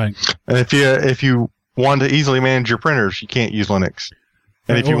 Right. And if you want to easily manage your printers, you can't use Linux.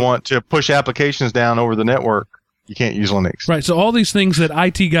 And if you want to push applications down over the network, you can't use Linux. Right. So all these things that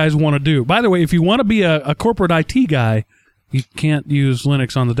IT guys want to do. By the way, if you want to be a corporate IT guy, you can't use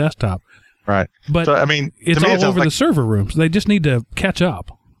Linux on the desktop. Right. But so, I mean, it's all over the server rooms. They just need to catch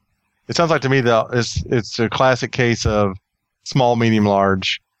up. It sounds like to me that it's a classic case of small, medium,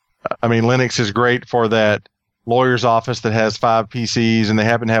 large. I mean, Linux is great for that lawyer's office that has 5 PCs and they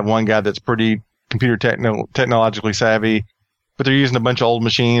happen to have one guy that's pretty computer technologically savvy, but they're using a bunch of old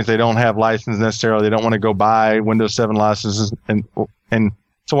machines. They don't have license necessarily. They don't want to go buy Windows 7 licenses. And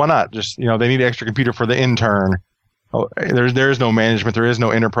so why not? Just, they need an extra computer for the intern. There is no management. There is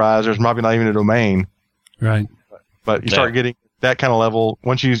no enterprise. There's probably not even a domain. Right. But you start getting that kind of level.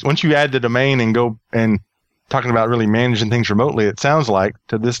 Once you add the domain and go and talking about really managing things remotely, it sounds like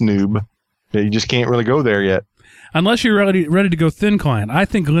to this noob that you just can't really go there yet. Unless you're ready to go thin client. I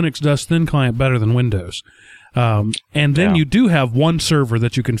think Linux does thin client better than Windows. And then you do have one server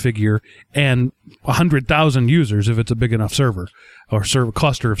that you configure and 100,000 users if it's a big enough server or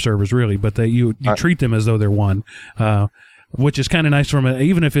cluster of servers really, but you treat them as though they're one, which is kind of nice from it.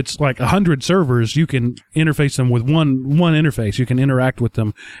 Even if it's like 100 servers, you can interface them with one interface. You can interact with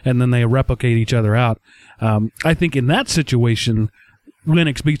them and then they replicate each other out. I think in that situation,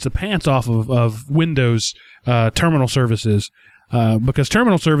 Linux beats the pants off of Windows terminal services because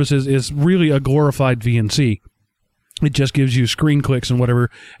terminal services is really a glorified VNC. It just gives you screen clicks and whatever,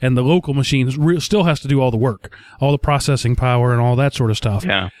 and the local machine still has to do all the work, all the processing power and all that sort of stuff.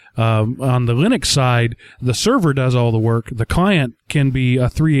 Yeah. On the Linux side, the server does all the work. The client can be a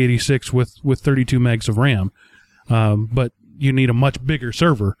 386 with 32 megs of RAM, but you need a much bigger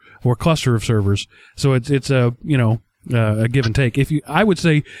server or cluster of servers. So it's a give and take. I would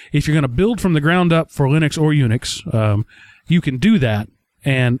say if you're going to build from the ground up for Linux or Unix, you can do that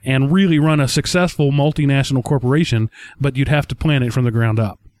and really run a successful multinational corporation, but you'd have to plan it from the ground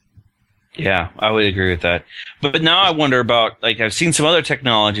up. Yeah, I would agree with that. But now I wonder about, I've seen some other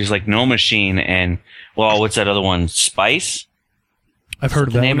technologies like NoMachine and, what's that other one? Spice? I've heard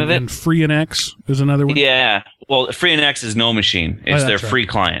of that. The name of it? And FreeNX is another one? Yeah. Well, FreeNX is NoMachine. It's their free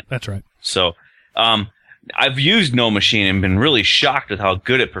client. That's right. So, I've used NoMachine and been really shocked with how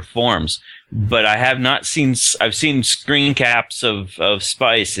good it performs. But I have not seen. I've seen screen caps of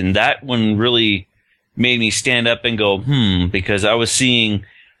Spice, and that one really made me stand up and go, because I was seeing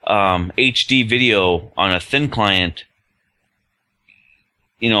HD video on a thin client,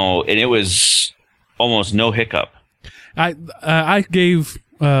 and it was almost no hiccup. I gave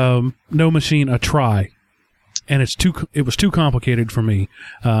NoMachine a try, and it was too complicated for me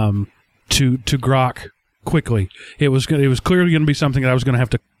to grok quickly. It was clearly going to be something that I was going to have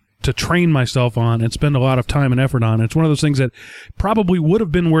to train myself on and spend a lot of time and effort on. It's one of those things that probably would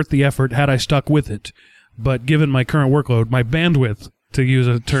have been worth the effort had I stuck with it. But given my current workload, my bandwidth, to use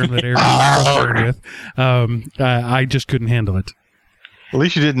a term that Eric is concerned with, I just couldn't handle it. At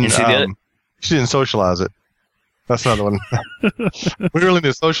least you didn't. You didn't socialize it. That's another one. We really need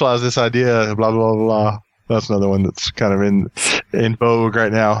to socialize this idea. Blah blah blah. That's another one that's kind of in vogue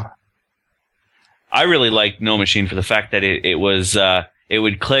right now. I really liked NoMachine for the fact that it was. It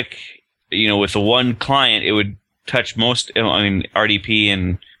would click, with the one client, it would touch most, RDP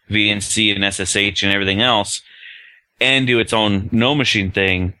and VNC and SSH and everything else, and do its own NoMachine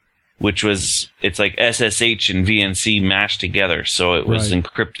thing, which it's like SSH and VNC mashed together. So it was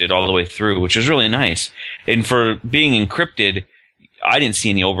encrypted all the way through, which was really nice. And for being encrypted, I didn't see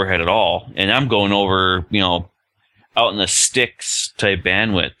any overhead at all. And I'm going over, out in the sticks type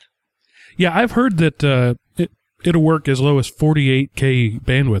bandwidth. Yeah, I've heard that it'll work as low as 48K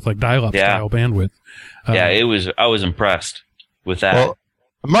bandwidth, like dial-up style bandwidth. I was impressed with that. Well,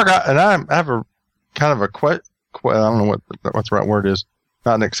 Mark, I have a kind of I don't know what the right word is.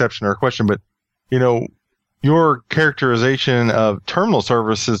 Not an exception or a question, but your characterization of terminal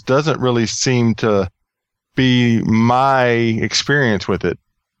services doesn't really seem to be my experience with it.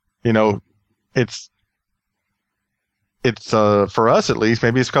 It's for us at least.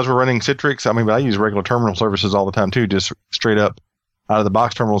 Maybe it's because we're running Citrix. I mean, but I use regular terminal services all the time too, just straight up out of the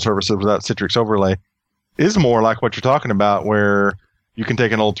box terminal services without Citrix overlay. Is more like what you're talking about, where you can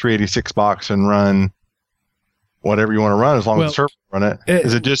take an old 386 box and run whatever you want to run as long as the server run it.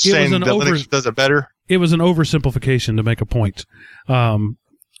 Is it just saying that Linux does it better? It was an oversimplification to make a point.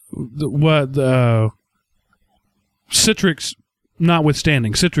 Citrix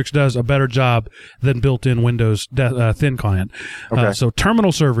notwithstanding, Citrix does a better job than built-in Windows thin client. Okay. So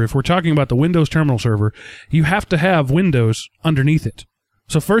terminal server, if we're talking about the Windows terminal server, you have to have Windows underneath it.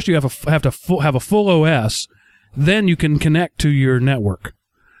 So first you have to have a full OS, then you can connect to your network.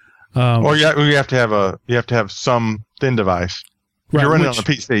 Or you have to have some thin device. Right, you're running on the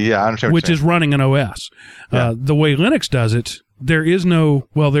PC, yeah, I understand. Which is running an OS. Yeah. The way Linux does it, there is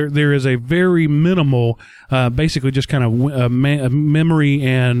there is a very minimal, basically just kind of memory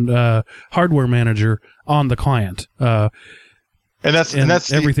and hardware manager on the client. And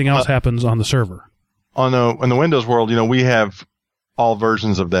that's everything else happens on the server. In the Windows world, we have all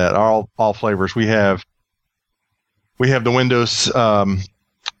versions of that, all flavors. We have the Windows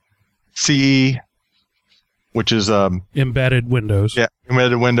CE, which is embedded Windows. Yeah,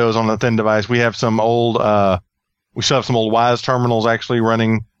 embedded Windows on a thin device. We have some old we still have some old Wise terminals actually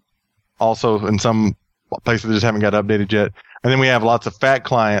running also in some places that just haven't got updated yet. And then we have lots of fat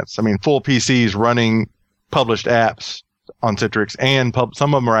clients, full PCs running published apps on Citrix, and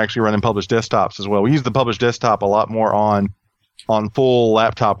some of them are actually running published desktops as well. We use the published desktop a lot more on full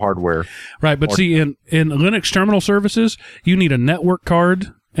laptop hardware. Right, but see, in Linux terminal services, you need a network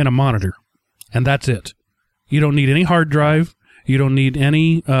card and a monitor, and that's it. You don't need any hard drive. You don't need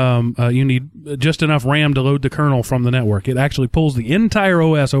any, you need just enough RAM to load the kernel from the network. It actually pulls the entire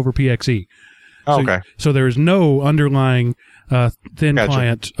OS over PXE. So there is no underlying thin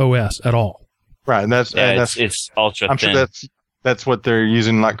client OS at all. Right, and it's ultra thin. I'm sure that's what they're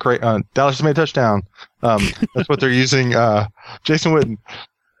using, like Dallas just made a touchdown. That's what they're using. Jason Witten.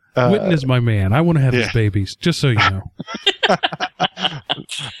 Witten is my man. I want to have his babies, just so you know.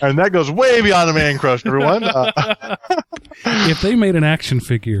 And that goes way beyond the man crush, everyone. If they made an action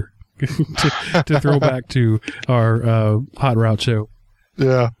figure to throw back to our Hot Route show.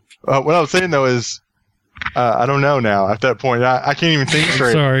 Yeah. What I was saying, though, is I don't know now at that point. I can't even think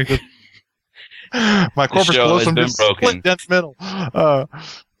straight. Sorry. My corpus callosum just split down the middle.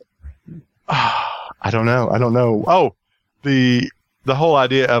 I don't know. Oh, the whole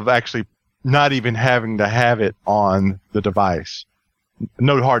idea of actually not even having to have it on the device.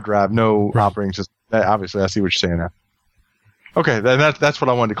 No hard drive, no operating system. Obviously, I see what you're saying now. Okay, that's what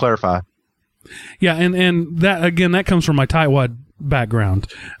I wanted to clarify. Yeah, and that, again, that comes from my tightwad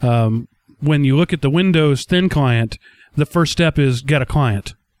background. When you look at the Windows thin client, the first step is get a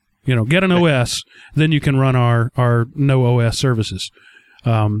client. Get an OS, then you can run our no OS services.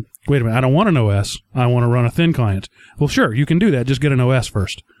 Wait a minute, I don't want an OS. I want to run a thin client. Well, sure, you can do that. Just get an OS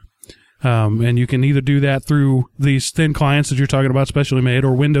first. And you can either do that through these thin clients that you're talking about, specially made,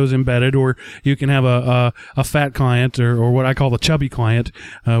 or Windows embedded, or you can have a fat client, or what I call the chubby client,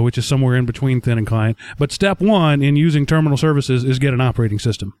 which is somewhere in between thin and client. But step one in using terminal services is get an operating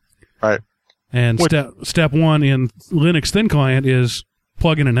system. Right. And step one in Linux thin client is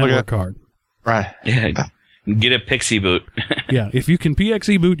plug in a network card. Right. Yeah. Get a PXE boot. Yeah. If you can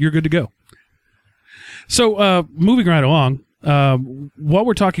PXE boot, you're good to go. So, moving right along, while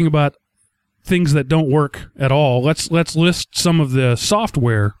we're talking about things that don't work at all, let's list some of the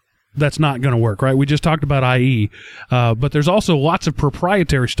software that's not going to work, right? We just talked about IE, but there's also lots of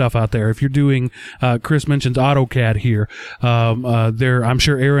proprietary stuff out there. If you're doing, Chris mentions AutoCAD here, I'm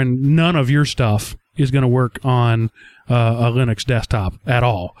sure, Aaron, none of your stuff is going to work on a Linux desktop at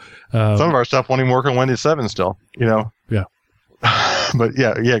all. Some of our stuff won't even work on Windows 7 still, Yeah. But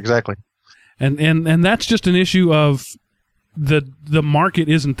yeah, exactly. And that's just an issue of the market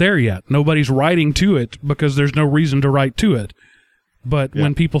isn't there yet. Nobody's writing to it because there's no reason to write to it. But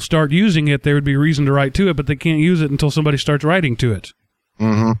when people start using it, there would be reason to write to it, but they can't use it until somebody starts writing to it.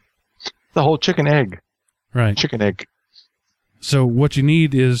 Mm-hmm. The whole chicken egg. Right. Chicken egg. So what you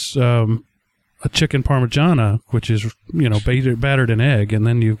need is a chicken parmigiana, which is, battered in egg, and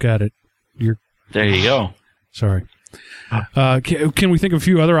then you've got it. There you go. Sorry. Can we think of a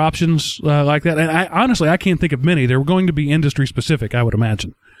few other options like that? And I can't think of many. They're going to be industry specific, I would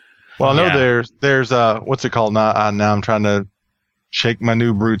imagine. Well, I know there's what's it called now? Now I'm trying to shake my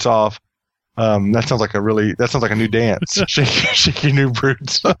new brutes off. That sounds like a new dance. Shake your new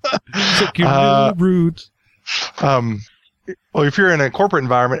broods. Shake your new broods. Well, if you're in a corporate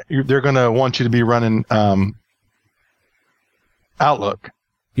environment, they're going to want you to be running Outlook.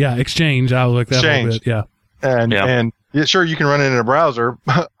 Yeah, Exchange, Outlook, that whole bit. Yeah, and sure, you can run it in a browser,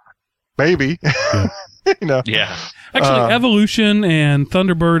 maybe. Yeah. Yeah. Actually, Evolution and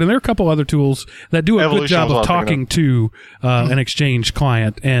Thunderbird, and there are a couple other tools that do a good job of talking to an Exchange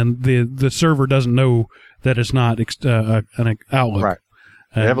client, and the server doesn't know that it's not an Outlook. Right.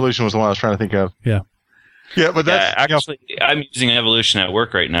 Evolution was the one I was trying to think of. Yeah. Yeah, but that's actually I'm using Evolution at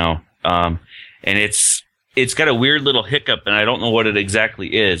work right now, and it's got a weird little hiccup, and I don't know what it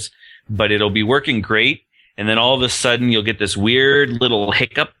exactly is, but it'll be working great, and then all of a sudden you'll get this weird little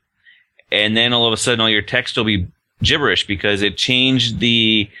hiccup, and then all of a sudden all your text will be gibberish because it changed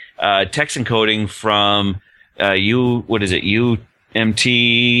the text encoding from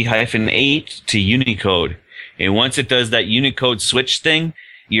UMT-8 to Unicode, and once it does that Unicode switch thing,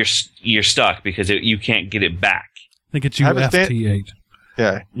 you're stuck because you can't get it back. I think it's UFT8.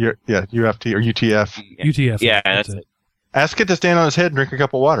 Yeah, UFT or UTF. UTF. Yeah, that's it. Ask it to stand on its head and drink a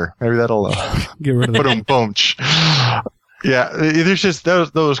cup of water. Maybe that'll get rid of that. Boom. Yeah, there's just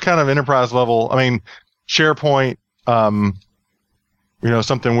those kind of enterprise level. I mean, SharePoint, something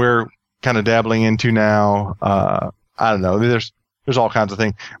we're kind of dabbling into now. I don't know. There's all kinds of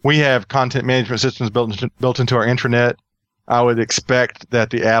things. We have content management systems built into our intranet. I would expect that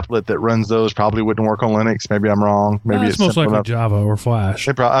the applet that runs those probably wouldn't work on Linux. Maybe I'm wrong. Maybe it's most likely Java or Flash.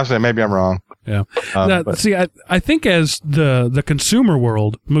 I'll say maybe I'm wrong. Yeah. See, I think as the consumer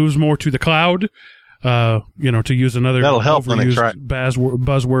world moves more to the cloud, to use another that'll help Linux, right?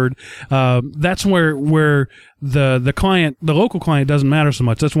 buzzword, that's where the client, the local client, doesn't matter so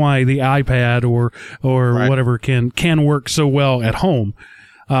much. That's why the iPad or right. whatever can work so well at home.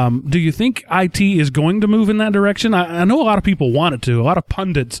 Do you think IT is going to move in that direction? I know a lot of people want it to. A lot of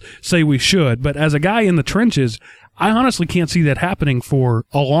pundits say we should, but as a guy in the trenches, I honestly can't see that happening for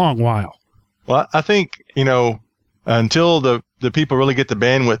a long while. Well, I think, until the people really get the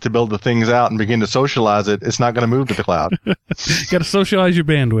bandwidth to build the things out and begin to socialize it, it's not going to move to the cloud. You got to socialize your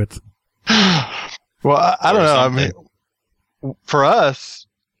bandwidth. Well, I don't know. I mean, for us,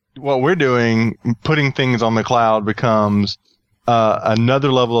 what we're doing, putting things on the cloud becomes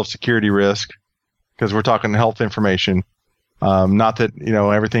another level of security risk because we're talking health information. Not that,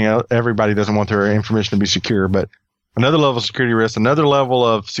 everybody doesn't want their information to be secure, but another level of security risk, another level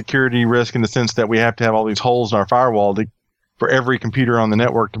of security risk in the sense that we have to have all these holes in our firewall for every computer on the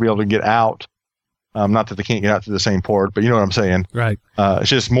network to be able to get out. Not that they can't get out through the same port, but you know what I'm saying. Right. It's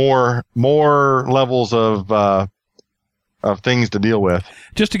just more levels of things to deal with.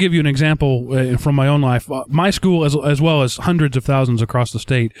 Just to give you an example from my own life, my school, as well as hundreds of thousands across the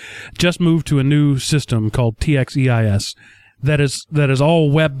state, just moved to a new system called TXEIS that is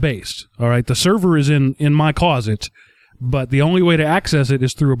all web-based. All right, the server is in my closet, but the only way to access it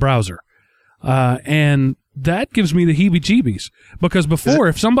is through a browser. And that gives me the heebie-jeebies because before,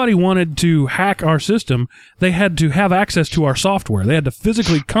 if somebody wanted to hack our system, they had to have access to our software. They had to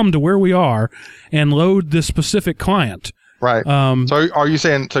physically come to where we are and load this specific client. Right. So are you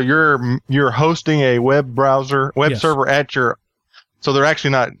saying you're hosting a web yes. server at your? So they're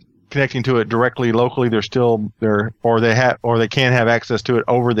actually not connecting to it directly locally. They're still there, or they can have access to it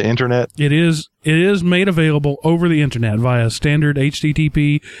over the internet. It is made available over the internet via standard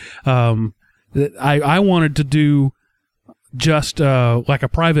HTTP. I wanted to do just like a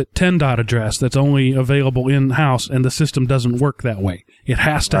private 10-dot address that's only available in-house, and the system doesn't work that way. It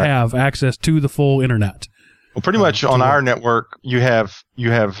has to have access to the full internet. Well, pretty much on our network, you have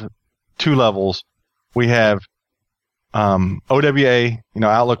two levels. We have OWA,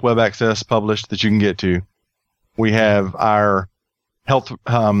 Outlook Web Access published that you can get to. We have our health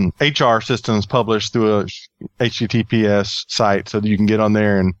HR systems published through a HTTPS site so that you can get on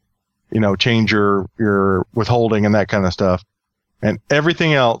there and change your withholding and that kind of stuff. And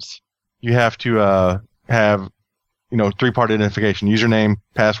everything else you have to have three-part identification: username,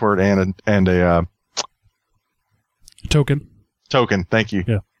 password, and a token. Thank you.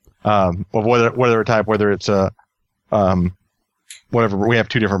 Yeah. Of whatever type, whether it's whatever. We have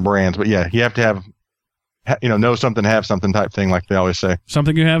two different brands, but yeah, you have to have know something, have something type thing, like they always say.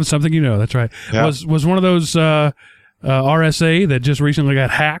 Something you have, something you know. That's right. Yeah. Was one of those RSA that just recently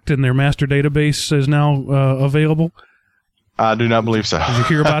got hacked and their master database is now available? I do not believe so. Did you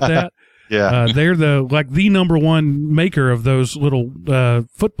hear about that? Yeah. They're the number one maker of those little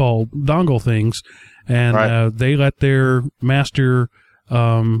football dongle things, and right. They let their master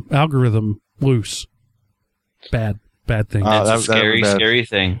algorithm loose. Bad thing. That's a scary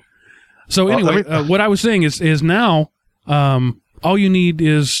thing. So anyway, what I was saying is now all you need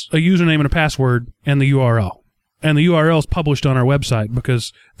is a username and a password and the URL. And the URL is published on our website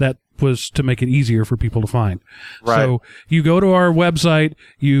because that was to make it easier for people to find. Right. So you go to our website,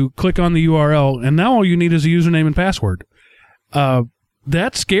 you click on the URL, and now all you need is a username and password.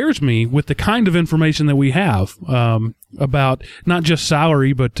 That scares me with the kind of information that we have about not just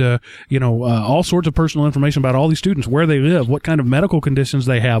salary, but all sorts of personal information about all these students, where they live, what kind of medical conditions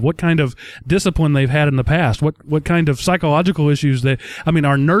they have, what kind of discipline they've had in the past, what kind of psychological issues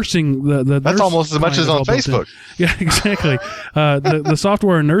our nursing. That's almost as much as on Facebook. Yeah, exactly. The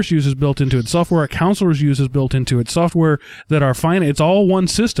software a nurse uses built into it, software a counselors use is built into it, software that our finance. It's all one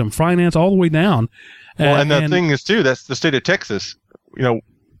system, finance all the way down. Well, and the thing is too, that's the state of Texas.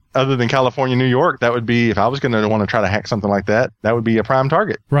 Other than California, New York, that would be, if I was going to want to try to hack something like that, that would be a prime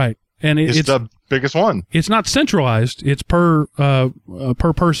target. Right. And it's the biggest one. It's not centralized. It's per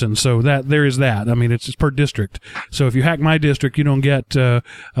person. So that there is that. I mean, it's per district. So if you hack my district, you don't get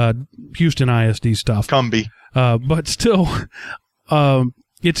Houston ISD stuff. Cumbie. But still,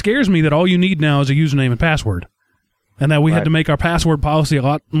 it scares me that all you need now is a username and password. And that we had to make our password policy a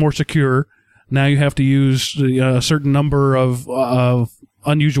lot more secure. Now you have to use a certain number of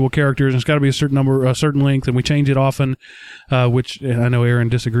unusual characters, and it's got to be a certain length, and we change it often, which I know Aaron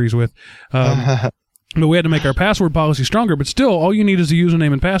disagrees with. But we had to make our password policy stronger, but still, all you need is a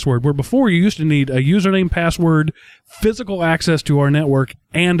username and password, where before you used to need a username, password, physical access to our network,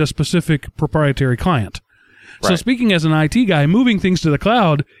 and a specific proprietary client. Right. So speaking as an IT guy, moving things to the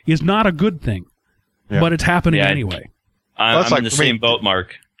cloud is not a good thing, but it's happening anyway. I'm in the same boat,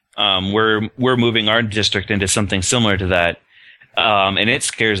 Mark. We're moving our district into something similar to that, and it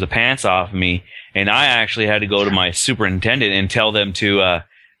scares the pants off of me. And I actually had to go to my superintendent and tell them to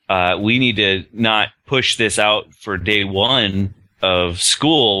we need to not push this out for day 1 of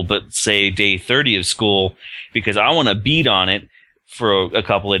school, but say day 30 of school, because I want to beat on it for a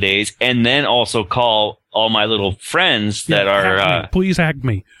couple of days, and then also call all my little friends that are please hack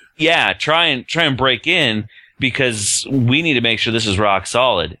me. Yeah, try and break in, because we need to make sure this is rock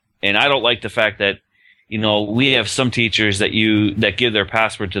solid. And I don't like the fact that, we have some teachers that give their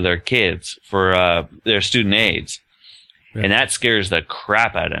password to their kids for their student aids. Yeah. And that scares the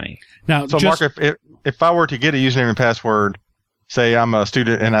crap out of me. Now, so Mark, if I were to get a username and password, say I'm a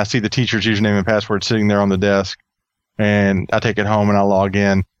student and I see the teacher's username and password sitting there on the desk, and I take it home and I log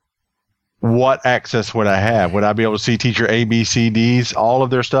in, what access would I have? Would I be able to see teacher A, B, C, D's, all of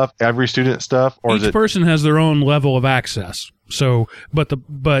their stuff, every student's stuff? Or each person has their own level of access. So, but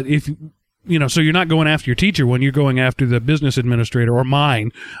if so you're not going after your teacher when you're going after the business administrator or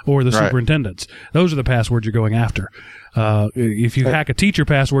mine or the superintendents. Those are the passwords you're going after. If you hack a teacher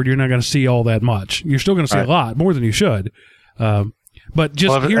password, you're not going to see all that much. You're still going to see a lot, more than you should. But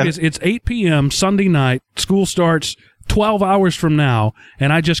here it is. It's 8 p.m. Sunday night. School starts 12 hours from now,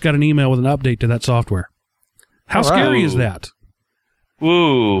 and I just got an email with an update to that software. How scary is that?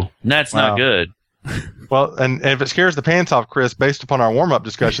 Ooh, that's not good. Well, and if it scares the pants off Chris, based upon our warm-up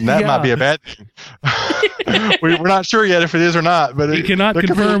discussion, that might be a bad thing. We're not sure yet if it is or not, but you cannot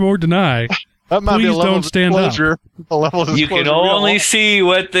confirm or deny. That might Please be a don't stand up. You can only see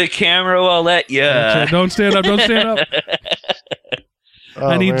what the camera will let you. Don't stand up. Don't stand up. Oh,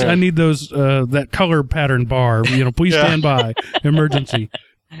 I need those that color pattern bar. Please stand by. Emergency.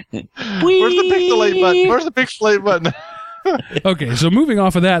 Where's the pixelate button? Where's the pixelate button? Okay, so moving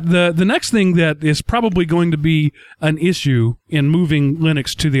off of that, the next thing that is probably going to be an issue in moving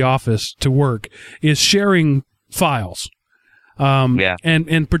Linux to the office to work is sharing files.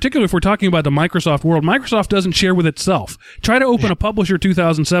 And particularly if we're talking about the Microsoft world, Microsoft doesn't share with itself. Try to open a Publisher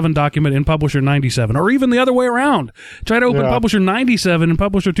 2007 document in Publisher 97, or even the other way around. Try to open Publisher 97 in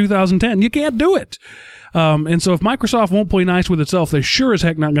Publisher 2010. You can't do it. And so if Microsoft won't play nice with itself, they're sure as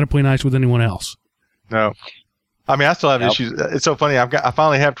heck not going to play nice with anyone else. No. I mean, I still have issues. It's so funny. I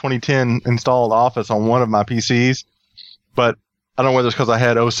finally have 2010 installed Office on one of my PCs, but I don't know whether it's because I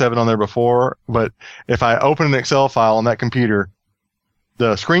had 07 on there before, but if I open an Excel file on that computer,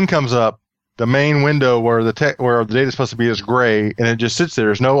 the screen comes up, the main window where the data is supposed to be is gray, and it just sits there.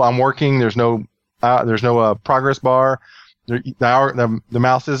 There's no I'm working. There's no progress bar. The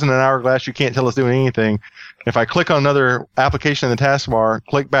mouse isn't an hourglass. You can't tell it's doing anything. If I click on another application in the taskbar,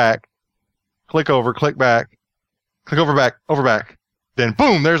 click back, click over, click back, click over back, then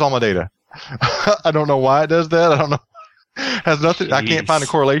boom, there's all my data. I don't know why it does that. I don't know. Has nothing. Jeez. I can't find a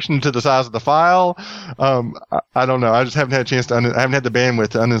correlation to the size of the file. I don't know. I just haven't had a chance to. I haven't had the bandwidth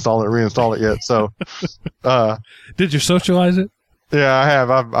to uninstall it, reinstall it yet. So, did you socialize it? Yeah, I have.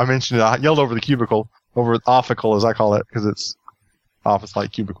 I mentioned it. I yelled over the cubicle, over Offical as I call it, because it's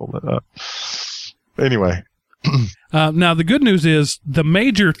office-like cubicle. But anyway. Now, the good news is the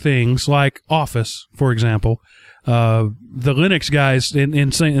major things like Office, for example, the Linux guys, in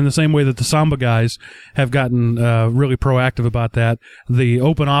the same way that the Samba guys have gotten really proactive about that, the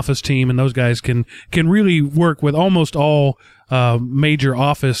Open Office team and those guys can really work with almost all major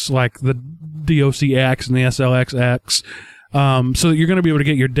Office, like the DOCX and the SLXX, so that you're going to be able to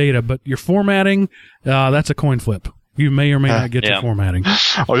get your data. But your formatting, that's a coin flip. You may or may not get your formatting.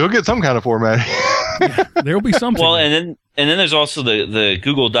 Oh, you'll get some kind of formatting. Yeah, there'll be something. Well, and then there's also the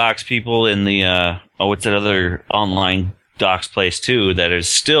Google Docs people in the what's that other online docs place too that is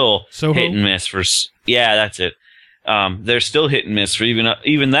still Soho? Hit and miss for. Yeah, that's it. They're still hit and miss for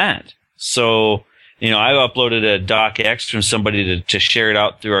even that. So I uploaded a docx from somebody to share it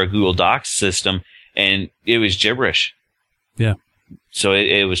out through our Google Docs system, and it was gibberish. Yeah. So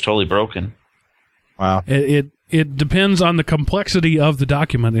it was totally broken. Wow. It depends on the complexity of the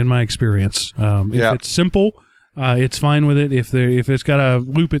document, in my experience. If it's simple, it's fine with it. If it's got to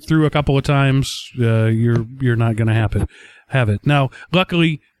loop it through a couple of times, you're not going to have it. Now,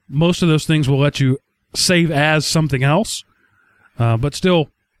 luckily, most of those things will let you save as something else, but still,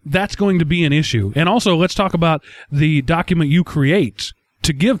 that's going to be an issue. And also, let's talk about the document you create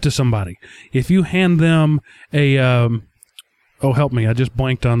to give to somebody. If you hand them a oh, help me! I just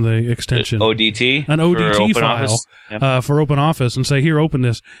blanked on the extension. ODT? An ODT file for Open Office, and say, here, open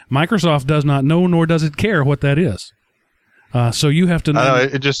this. Microsoft does not know, nor does it care what that is. So you have to know. I know,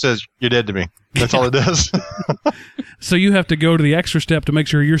 it just says, you're dead to me. That's all it does. So you have to go to the extra step to make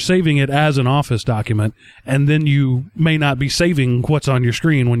sure you're saving it as an Office document, and then you may not be saving what's on your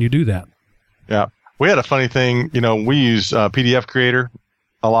screen when you do that. Yeah. We had a funny thing. We use PDF Creator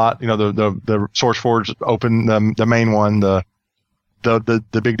a lot. The SourceForge Open, the main one, the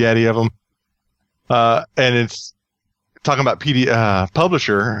big daddy of them, and it's talking about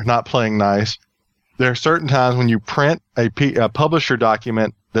publisher not playing nice. There are certain times when you print a publisher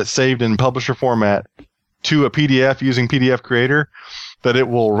document that's saved in publisher format to a PDF using PDF Creator, that it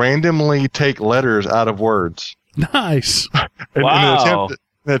will randomly take letters out of words. Nice. Wow.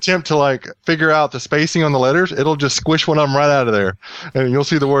 In an attempt to figure out the spacing on the letters, it'll just squish one of them right out of there, and you'll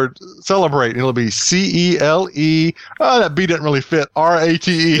see the word celebrate, and it'll be CELE. Oh, that B didn't really fit. RATE.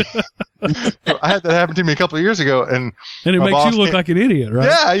 So I had that happen to me a couple of years ago, and it makes you look like an idiot, right?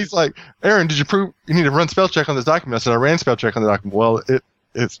 Yeah, he's like, Aaron, did you prove you need to run spell check on this document? I said, I ran spell check on the document. Well,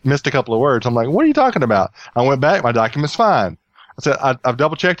 it's missed a couple of words. I'm like, what are you talking about? I went back, my document's fine. I said, I've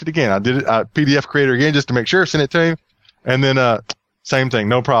double checked it again. I did it PDF Creator again just to make sure, sent it to him, and then same thing,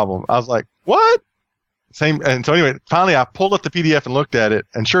 no problem. I was like, what? Same. And so anyway, finally I pulled up the PDF and looked at it,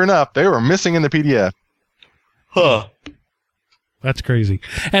 and sure enough, they were missing in the PDF. Huh. That's crazy.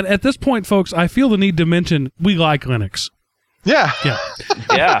 And at this point, folks, I feel the need to mention we like Linux. Yeah. Yeah.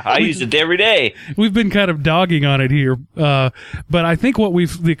 Yeah, I use it every day. We've been kind of dogging on it here, but I think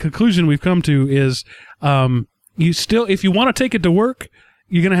the conclusion we've come to is if you want to take it to work,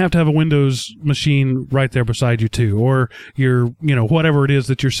 you're going to have a Windows machine right there beside you too, or your, whatever it is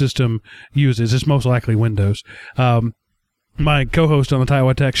that your system uses. It's most likely Windows. My co-host on the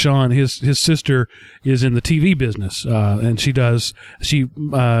Taiwan Tech, Sean, his sister is in the TV business, and she does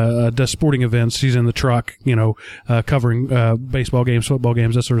sporting events. She's in the truck, covering baseball games, football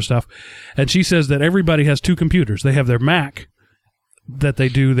games, that sort of stuff. And she says that everybody has two computers. They have their Mac that they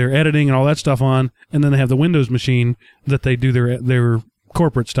do their editing and all that stuff on, and then they have the Windows machine that they do their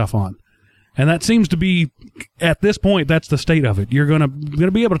corporate stuff on. And that seems to be, at this point, that's the state of it. You're gonna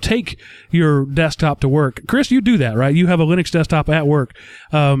be able to take your desktop to work. Chris, you do that, right? You have a Linux desktop at work.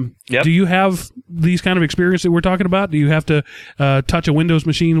 Yep. Do you have these kind of experience that we're talking about? Do you have to touch a Windows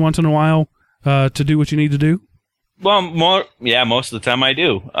machine once in a while to do what you need to do? Well, most of the time I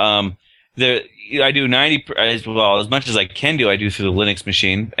do. I do 90 as much as I can do. I do through the Linux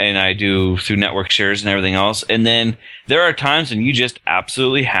machine, and I do through network shares and everything else. And then there are times when you just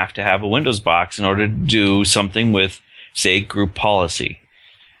absolutely have to have a Windows box in order to do something with, say, group policy.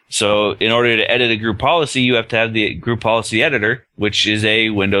 So in order to edit a group policy, you have to have the group policy editor, which is a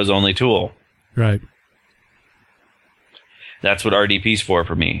Windows-only tool. Right. That's what RDP's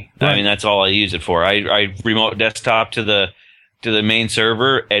for me. Right. I mean, that's all I use it for. I remote desktop to the main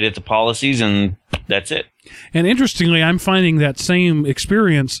server, edit the policies, and that's it. And interestingly, I'm finding that same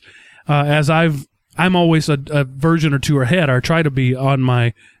experience as I'm always a version or two ahead, or try to be on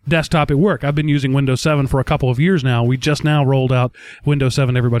my desktop at work. I've been using Windows 7 for a couple of years now. We just now rolled out Windows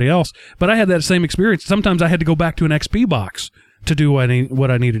 7 to everybody else. But I had that same experience. Sometimes I had to go back to an XP box to do what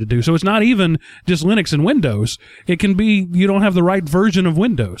I needed to do. So it's not even just Linux and Windows. It can be you don't have the right version of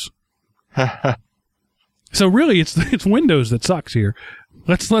Windows. So really, it's Windows that sucks here.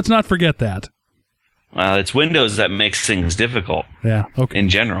 Let's not forget that. Well, it's Windows that makes things difficult. Yeah. Okay. In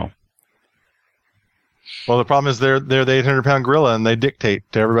general. Well, the problem is they're the 800-pound gorilla, and they dictate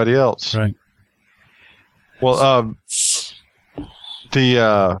to everybody else. Right. Well,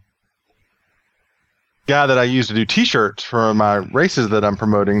 the guy that I use to do T-shirts for my races that I'm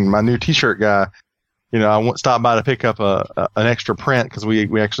promoting, my new T-shirt guy, I stopped by to pick up an extra print because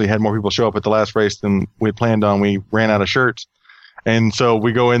we actually had more people show up at the last race than we had planned on. We ran out of shirts, and so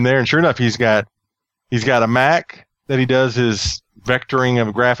we go in there, and sure enough, he's got a Mac that he does his vectoring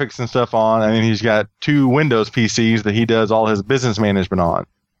of graphics and stuff on, and then he's got 2 Windows PCs that he does all his business management on.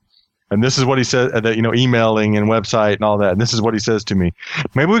 And this is what he said, emailing and website and all that. And this is what he says to me: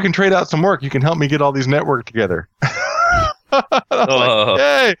 maybe we can trade out some work. You can help me get all these network together. Like,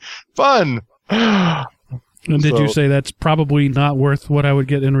 yay, fun. And did you say that's probably not worth what I would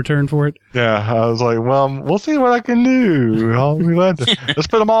get in return for it? Yeah, I was like, well, we'll see what I can do. I'll be glad to. Let's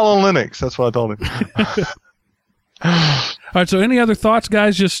put them all on Linux. That's what I told him. All right, so any other thoughts,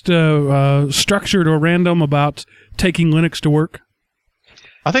 guys, just structured or random about taking Linux to work?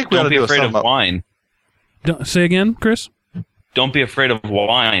 I think we ought to do a afraid of wine. Say again, Chris? Don't be afraid of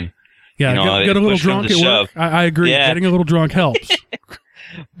wine. Yeah, get a little drunk at work. I agree. Yeah. Getting a little drunk helps.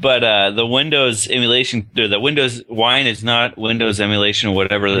 But the Windows emulation, the Windows wine is not Windows emulation or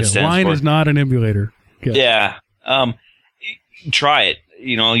whatever that stands for. Wine is not an emulator. Yes. Yeah. Try it.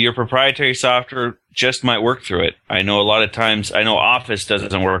 Your proprietary software just might work through it. I know a lot of times, Office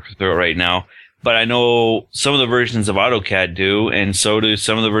doesn't work through it right now, but I know some of the versions of AutoCAD do, and so do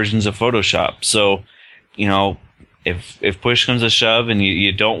some of the versions of Photoshop. So, if push comes to shove and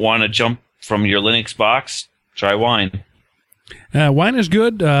you don't want to jump from your Linux box, try Wine. Wine is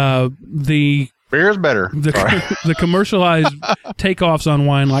good. The beer is better. The commercialized takeoffs on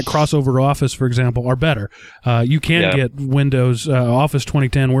Wine, like Crossover Office, for example, are better. You can get Windows Office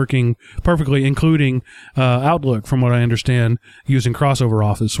 2010 working perfectly, including Outlook, from what I understand, using Crossover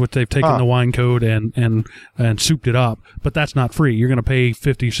Office, which they've taken the Wine code and souped it up. But that's not free. You're going to pay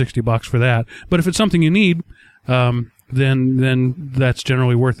 $50-$60 for that. But if it's something you need, then that's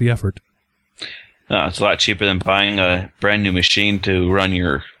generally worth the effort. It's a lot cheaper than buying a brand new machine to run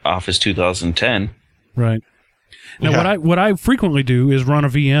your Office 2010. Right. Now, what I frequently do is run a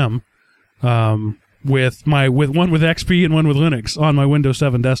VM with one with XP and one with Linux on my Windows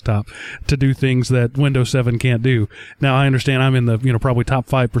 7 desktop to do things that Windows 7 can't do. Now, I understand I'm in the probably top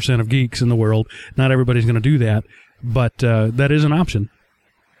 5% of geeks in the world. Not everybody's going to do that, but that is an option.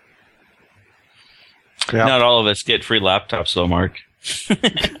 Yeah. Not all of us get free laptops, though, Mark.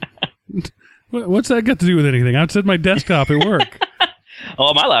 What's that got to do with anything? I said my desktop at work.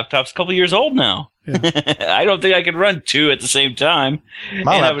 Oh, my laptop's a couple years old now. Yeah. I don't think I can run 2 at the same time.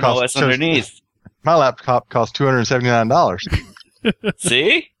 My and have an OS underneath. My laptop costs $279.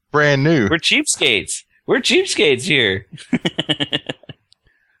 See? Brand new. We're cheapskates. We're cheapskates here.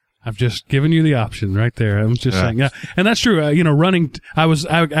 I've just given you the option right there. I'm just saying, yeah, and that's true. Running.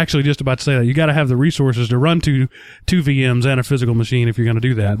 I actually just about to say that you got to have the resources to run two VMs and a physical machine if you're going to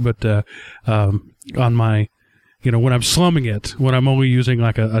do that. But on my, when I'm slumming it, when I'm only using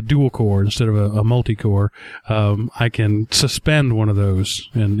like a dual core instead of a multi core, I can suspend one of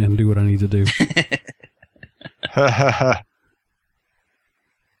those and do what I need to do.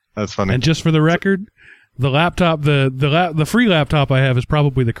 That's funny. And just for the record, the laptop, the free laptop I have is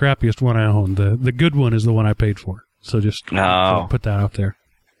probably the crappiest one I own. The good one is the one I paid for. So just put that out there.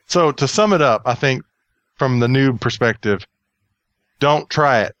 So to sum it up, I think from the noob perspective, don't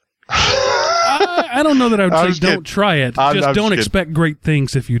try it. I don't know that I would say don't try it. Just don't expect great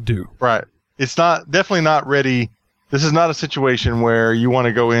things if you do. Right. It's definitely not ready. This is not a situation where you want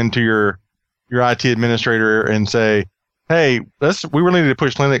to go into your IT administrator and say, hey, we really need to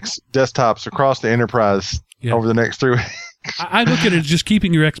push Linux desktops across the enterprise over the next 3 weeks. I look at it as just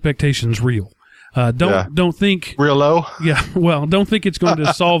keeping your expectations real. Don't think real low. Yeah, well, don't think it's going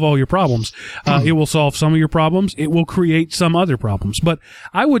to solve all your problems. It will solve some of your problems. It will create some other problems. But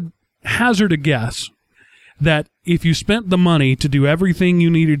I would hazard a guess that if you spent the money to do everything you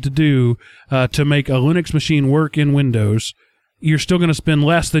needed to do to make a Linux machine work in Windows, you're still going to spend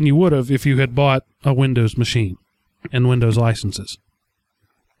less than you would have if you had bought a Windows machine and Windows licenses.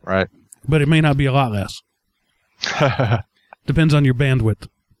 Right. But it may not be a lot less. Depends on your bandwidth.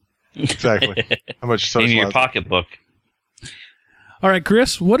 Exactly. How much in your pocketbook. All right,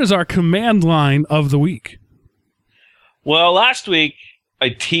 Chris, what is our command line of the week? Well, last week I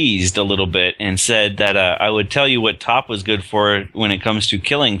teased a little bit and said that I would tell you what Top was good for when it comes to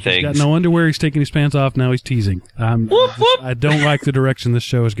killing things. He's got no underwear. He's taking his pants off. Now he's teasing. I don't like the direction this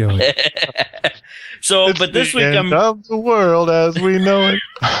show is going. So, but this week I'm of the world as we know it.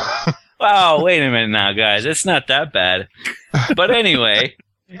 Wow, wait a minute now, guys. It's not that bad. But anyway,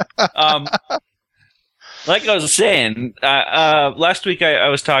 like I was saying, last week I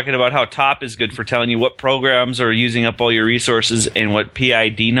was talking about how TOP is good for telling you what programs are using up all your resources and what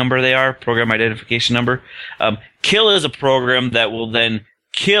PID number they are, program identification number. Kill is a program that will then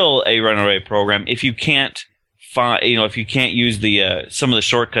kill a runaway program if you can't find, if you can't use the some of the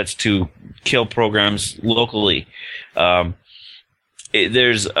shortcuts to kill programs locally.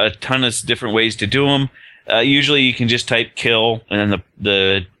 There's a ton of different ways to do them. Usually you can just type kill and then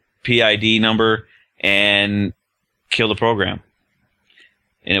the PID number and kill the program.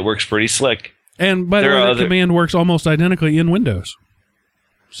 And it works pretty slick. And by the way, that command works almost identically in Windows.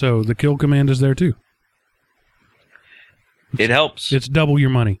 So the kill command is there too. It helps. It's double your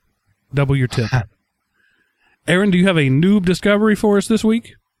money. Double your tip. Aaron, do you have a noob discovery for us this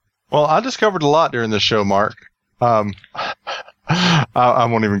week? Well, I discovered a lot during this show, Mark. I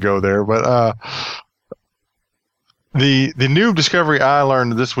won't even go there, but the noob discovery I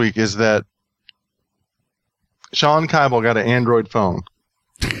learned this week is that Sean Keibel got an Android phone.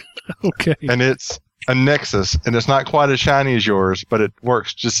 Okay. And it's a Nexus, and it's not quite as shiny as yours, but it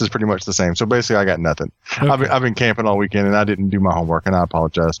works just as pretty much the same. So basically, I got nothing. Okay. I've been camping all weekend, and I didn't do my homework, and I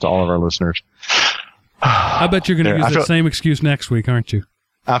apologize to all of our listeners. I bet you're going to use that same excuse next week, aren't you?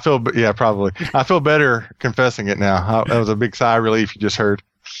 Yeah, probably. I feel better confessing it now. That was a big sigh of relief you just heard.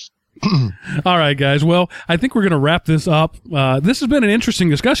 All right, guys. Well, I think we're going to wrap this up. This has been an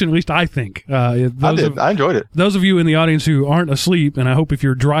interesting discussion, at least I think. I enjoyed it. Those of you in the audience who aren't asleep, and I hope if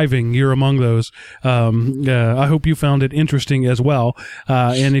you're driving, you're among those, I hope you found it interesting as well.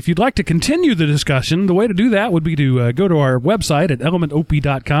 And if you'd like to continue the discussion, the way to do that would be to go to our website at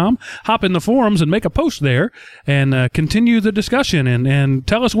elementop.com, hop in the forums and make a post there, and continue the discussion and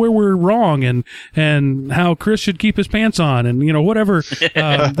tell us where we're wrong and how Chris should keep his pants on and, whatever.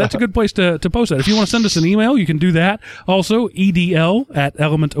 That's a good place to post that. If you want to send us an email, you can do that. Also,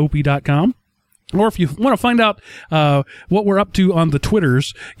 edl@elementop.com. Or if you want to find out what we're up to on the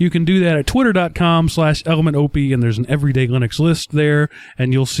Twitters, you can do that at twitter.com/elementop, and there's an Everyday Linux list there,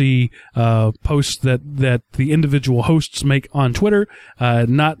 and you'll see posts that the individual hosts make on Twitter,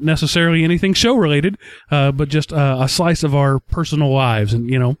 not necessarily anything show-related, but just a slice of our personal lives.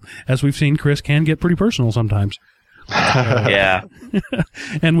 And, as we've seen, Chris can get pretty personal sometimes. Yeah.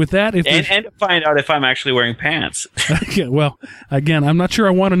 And with that, and to find out if I'm actually wearing pants. Yeah, well, again, I'm not sure I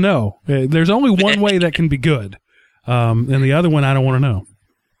want to know. There's only one way that can be good, and the other one I don't want to know.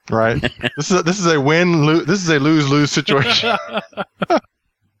 Right. This is a win-lose. This is a lose-lose situation.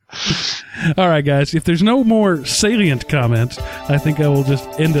 All right, guys. If there's no more salient comments, I think I will just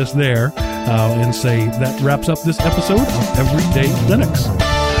end us there and say that wraps up this episode of Everyday Linux.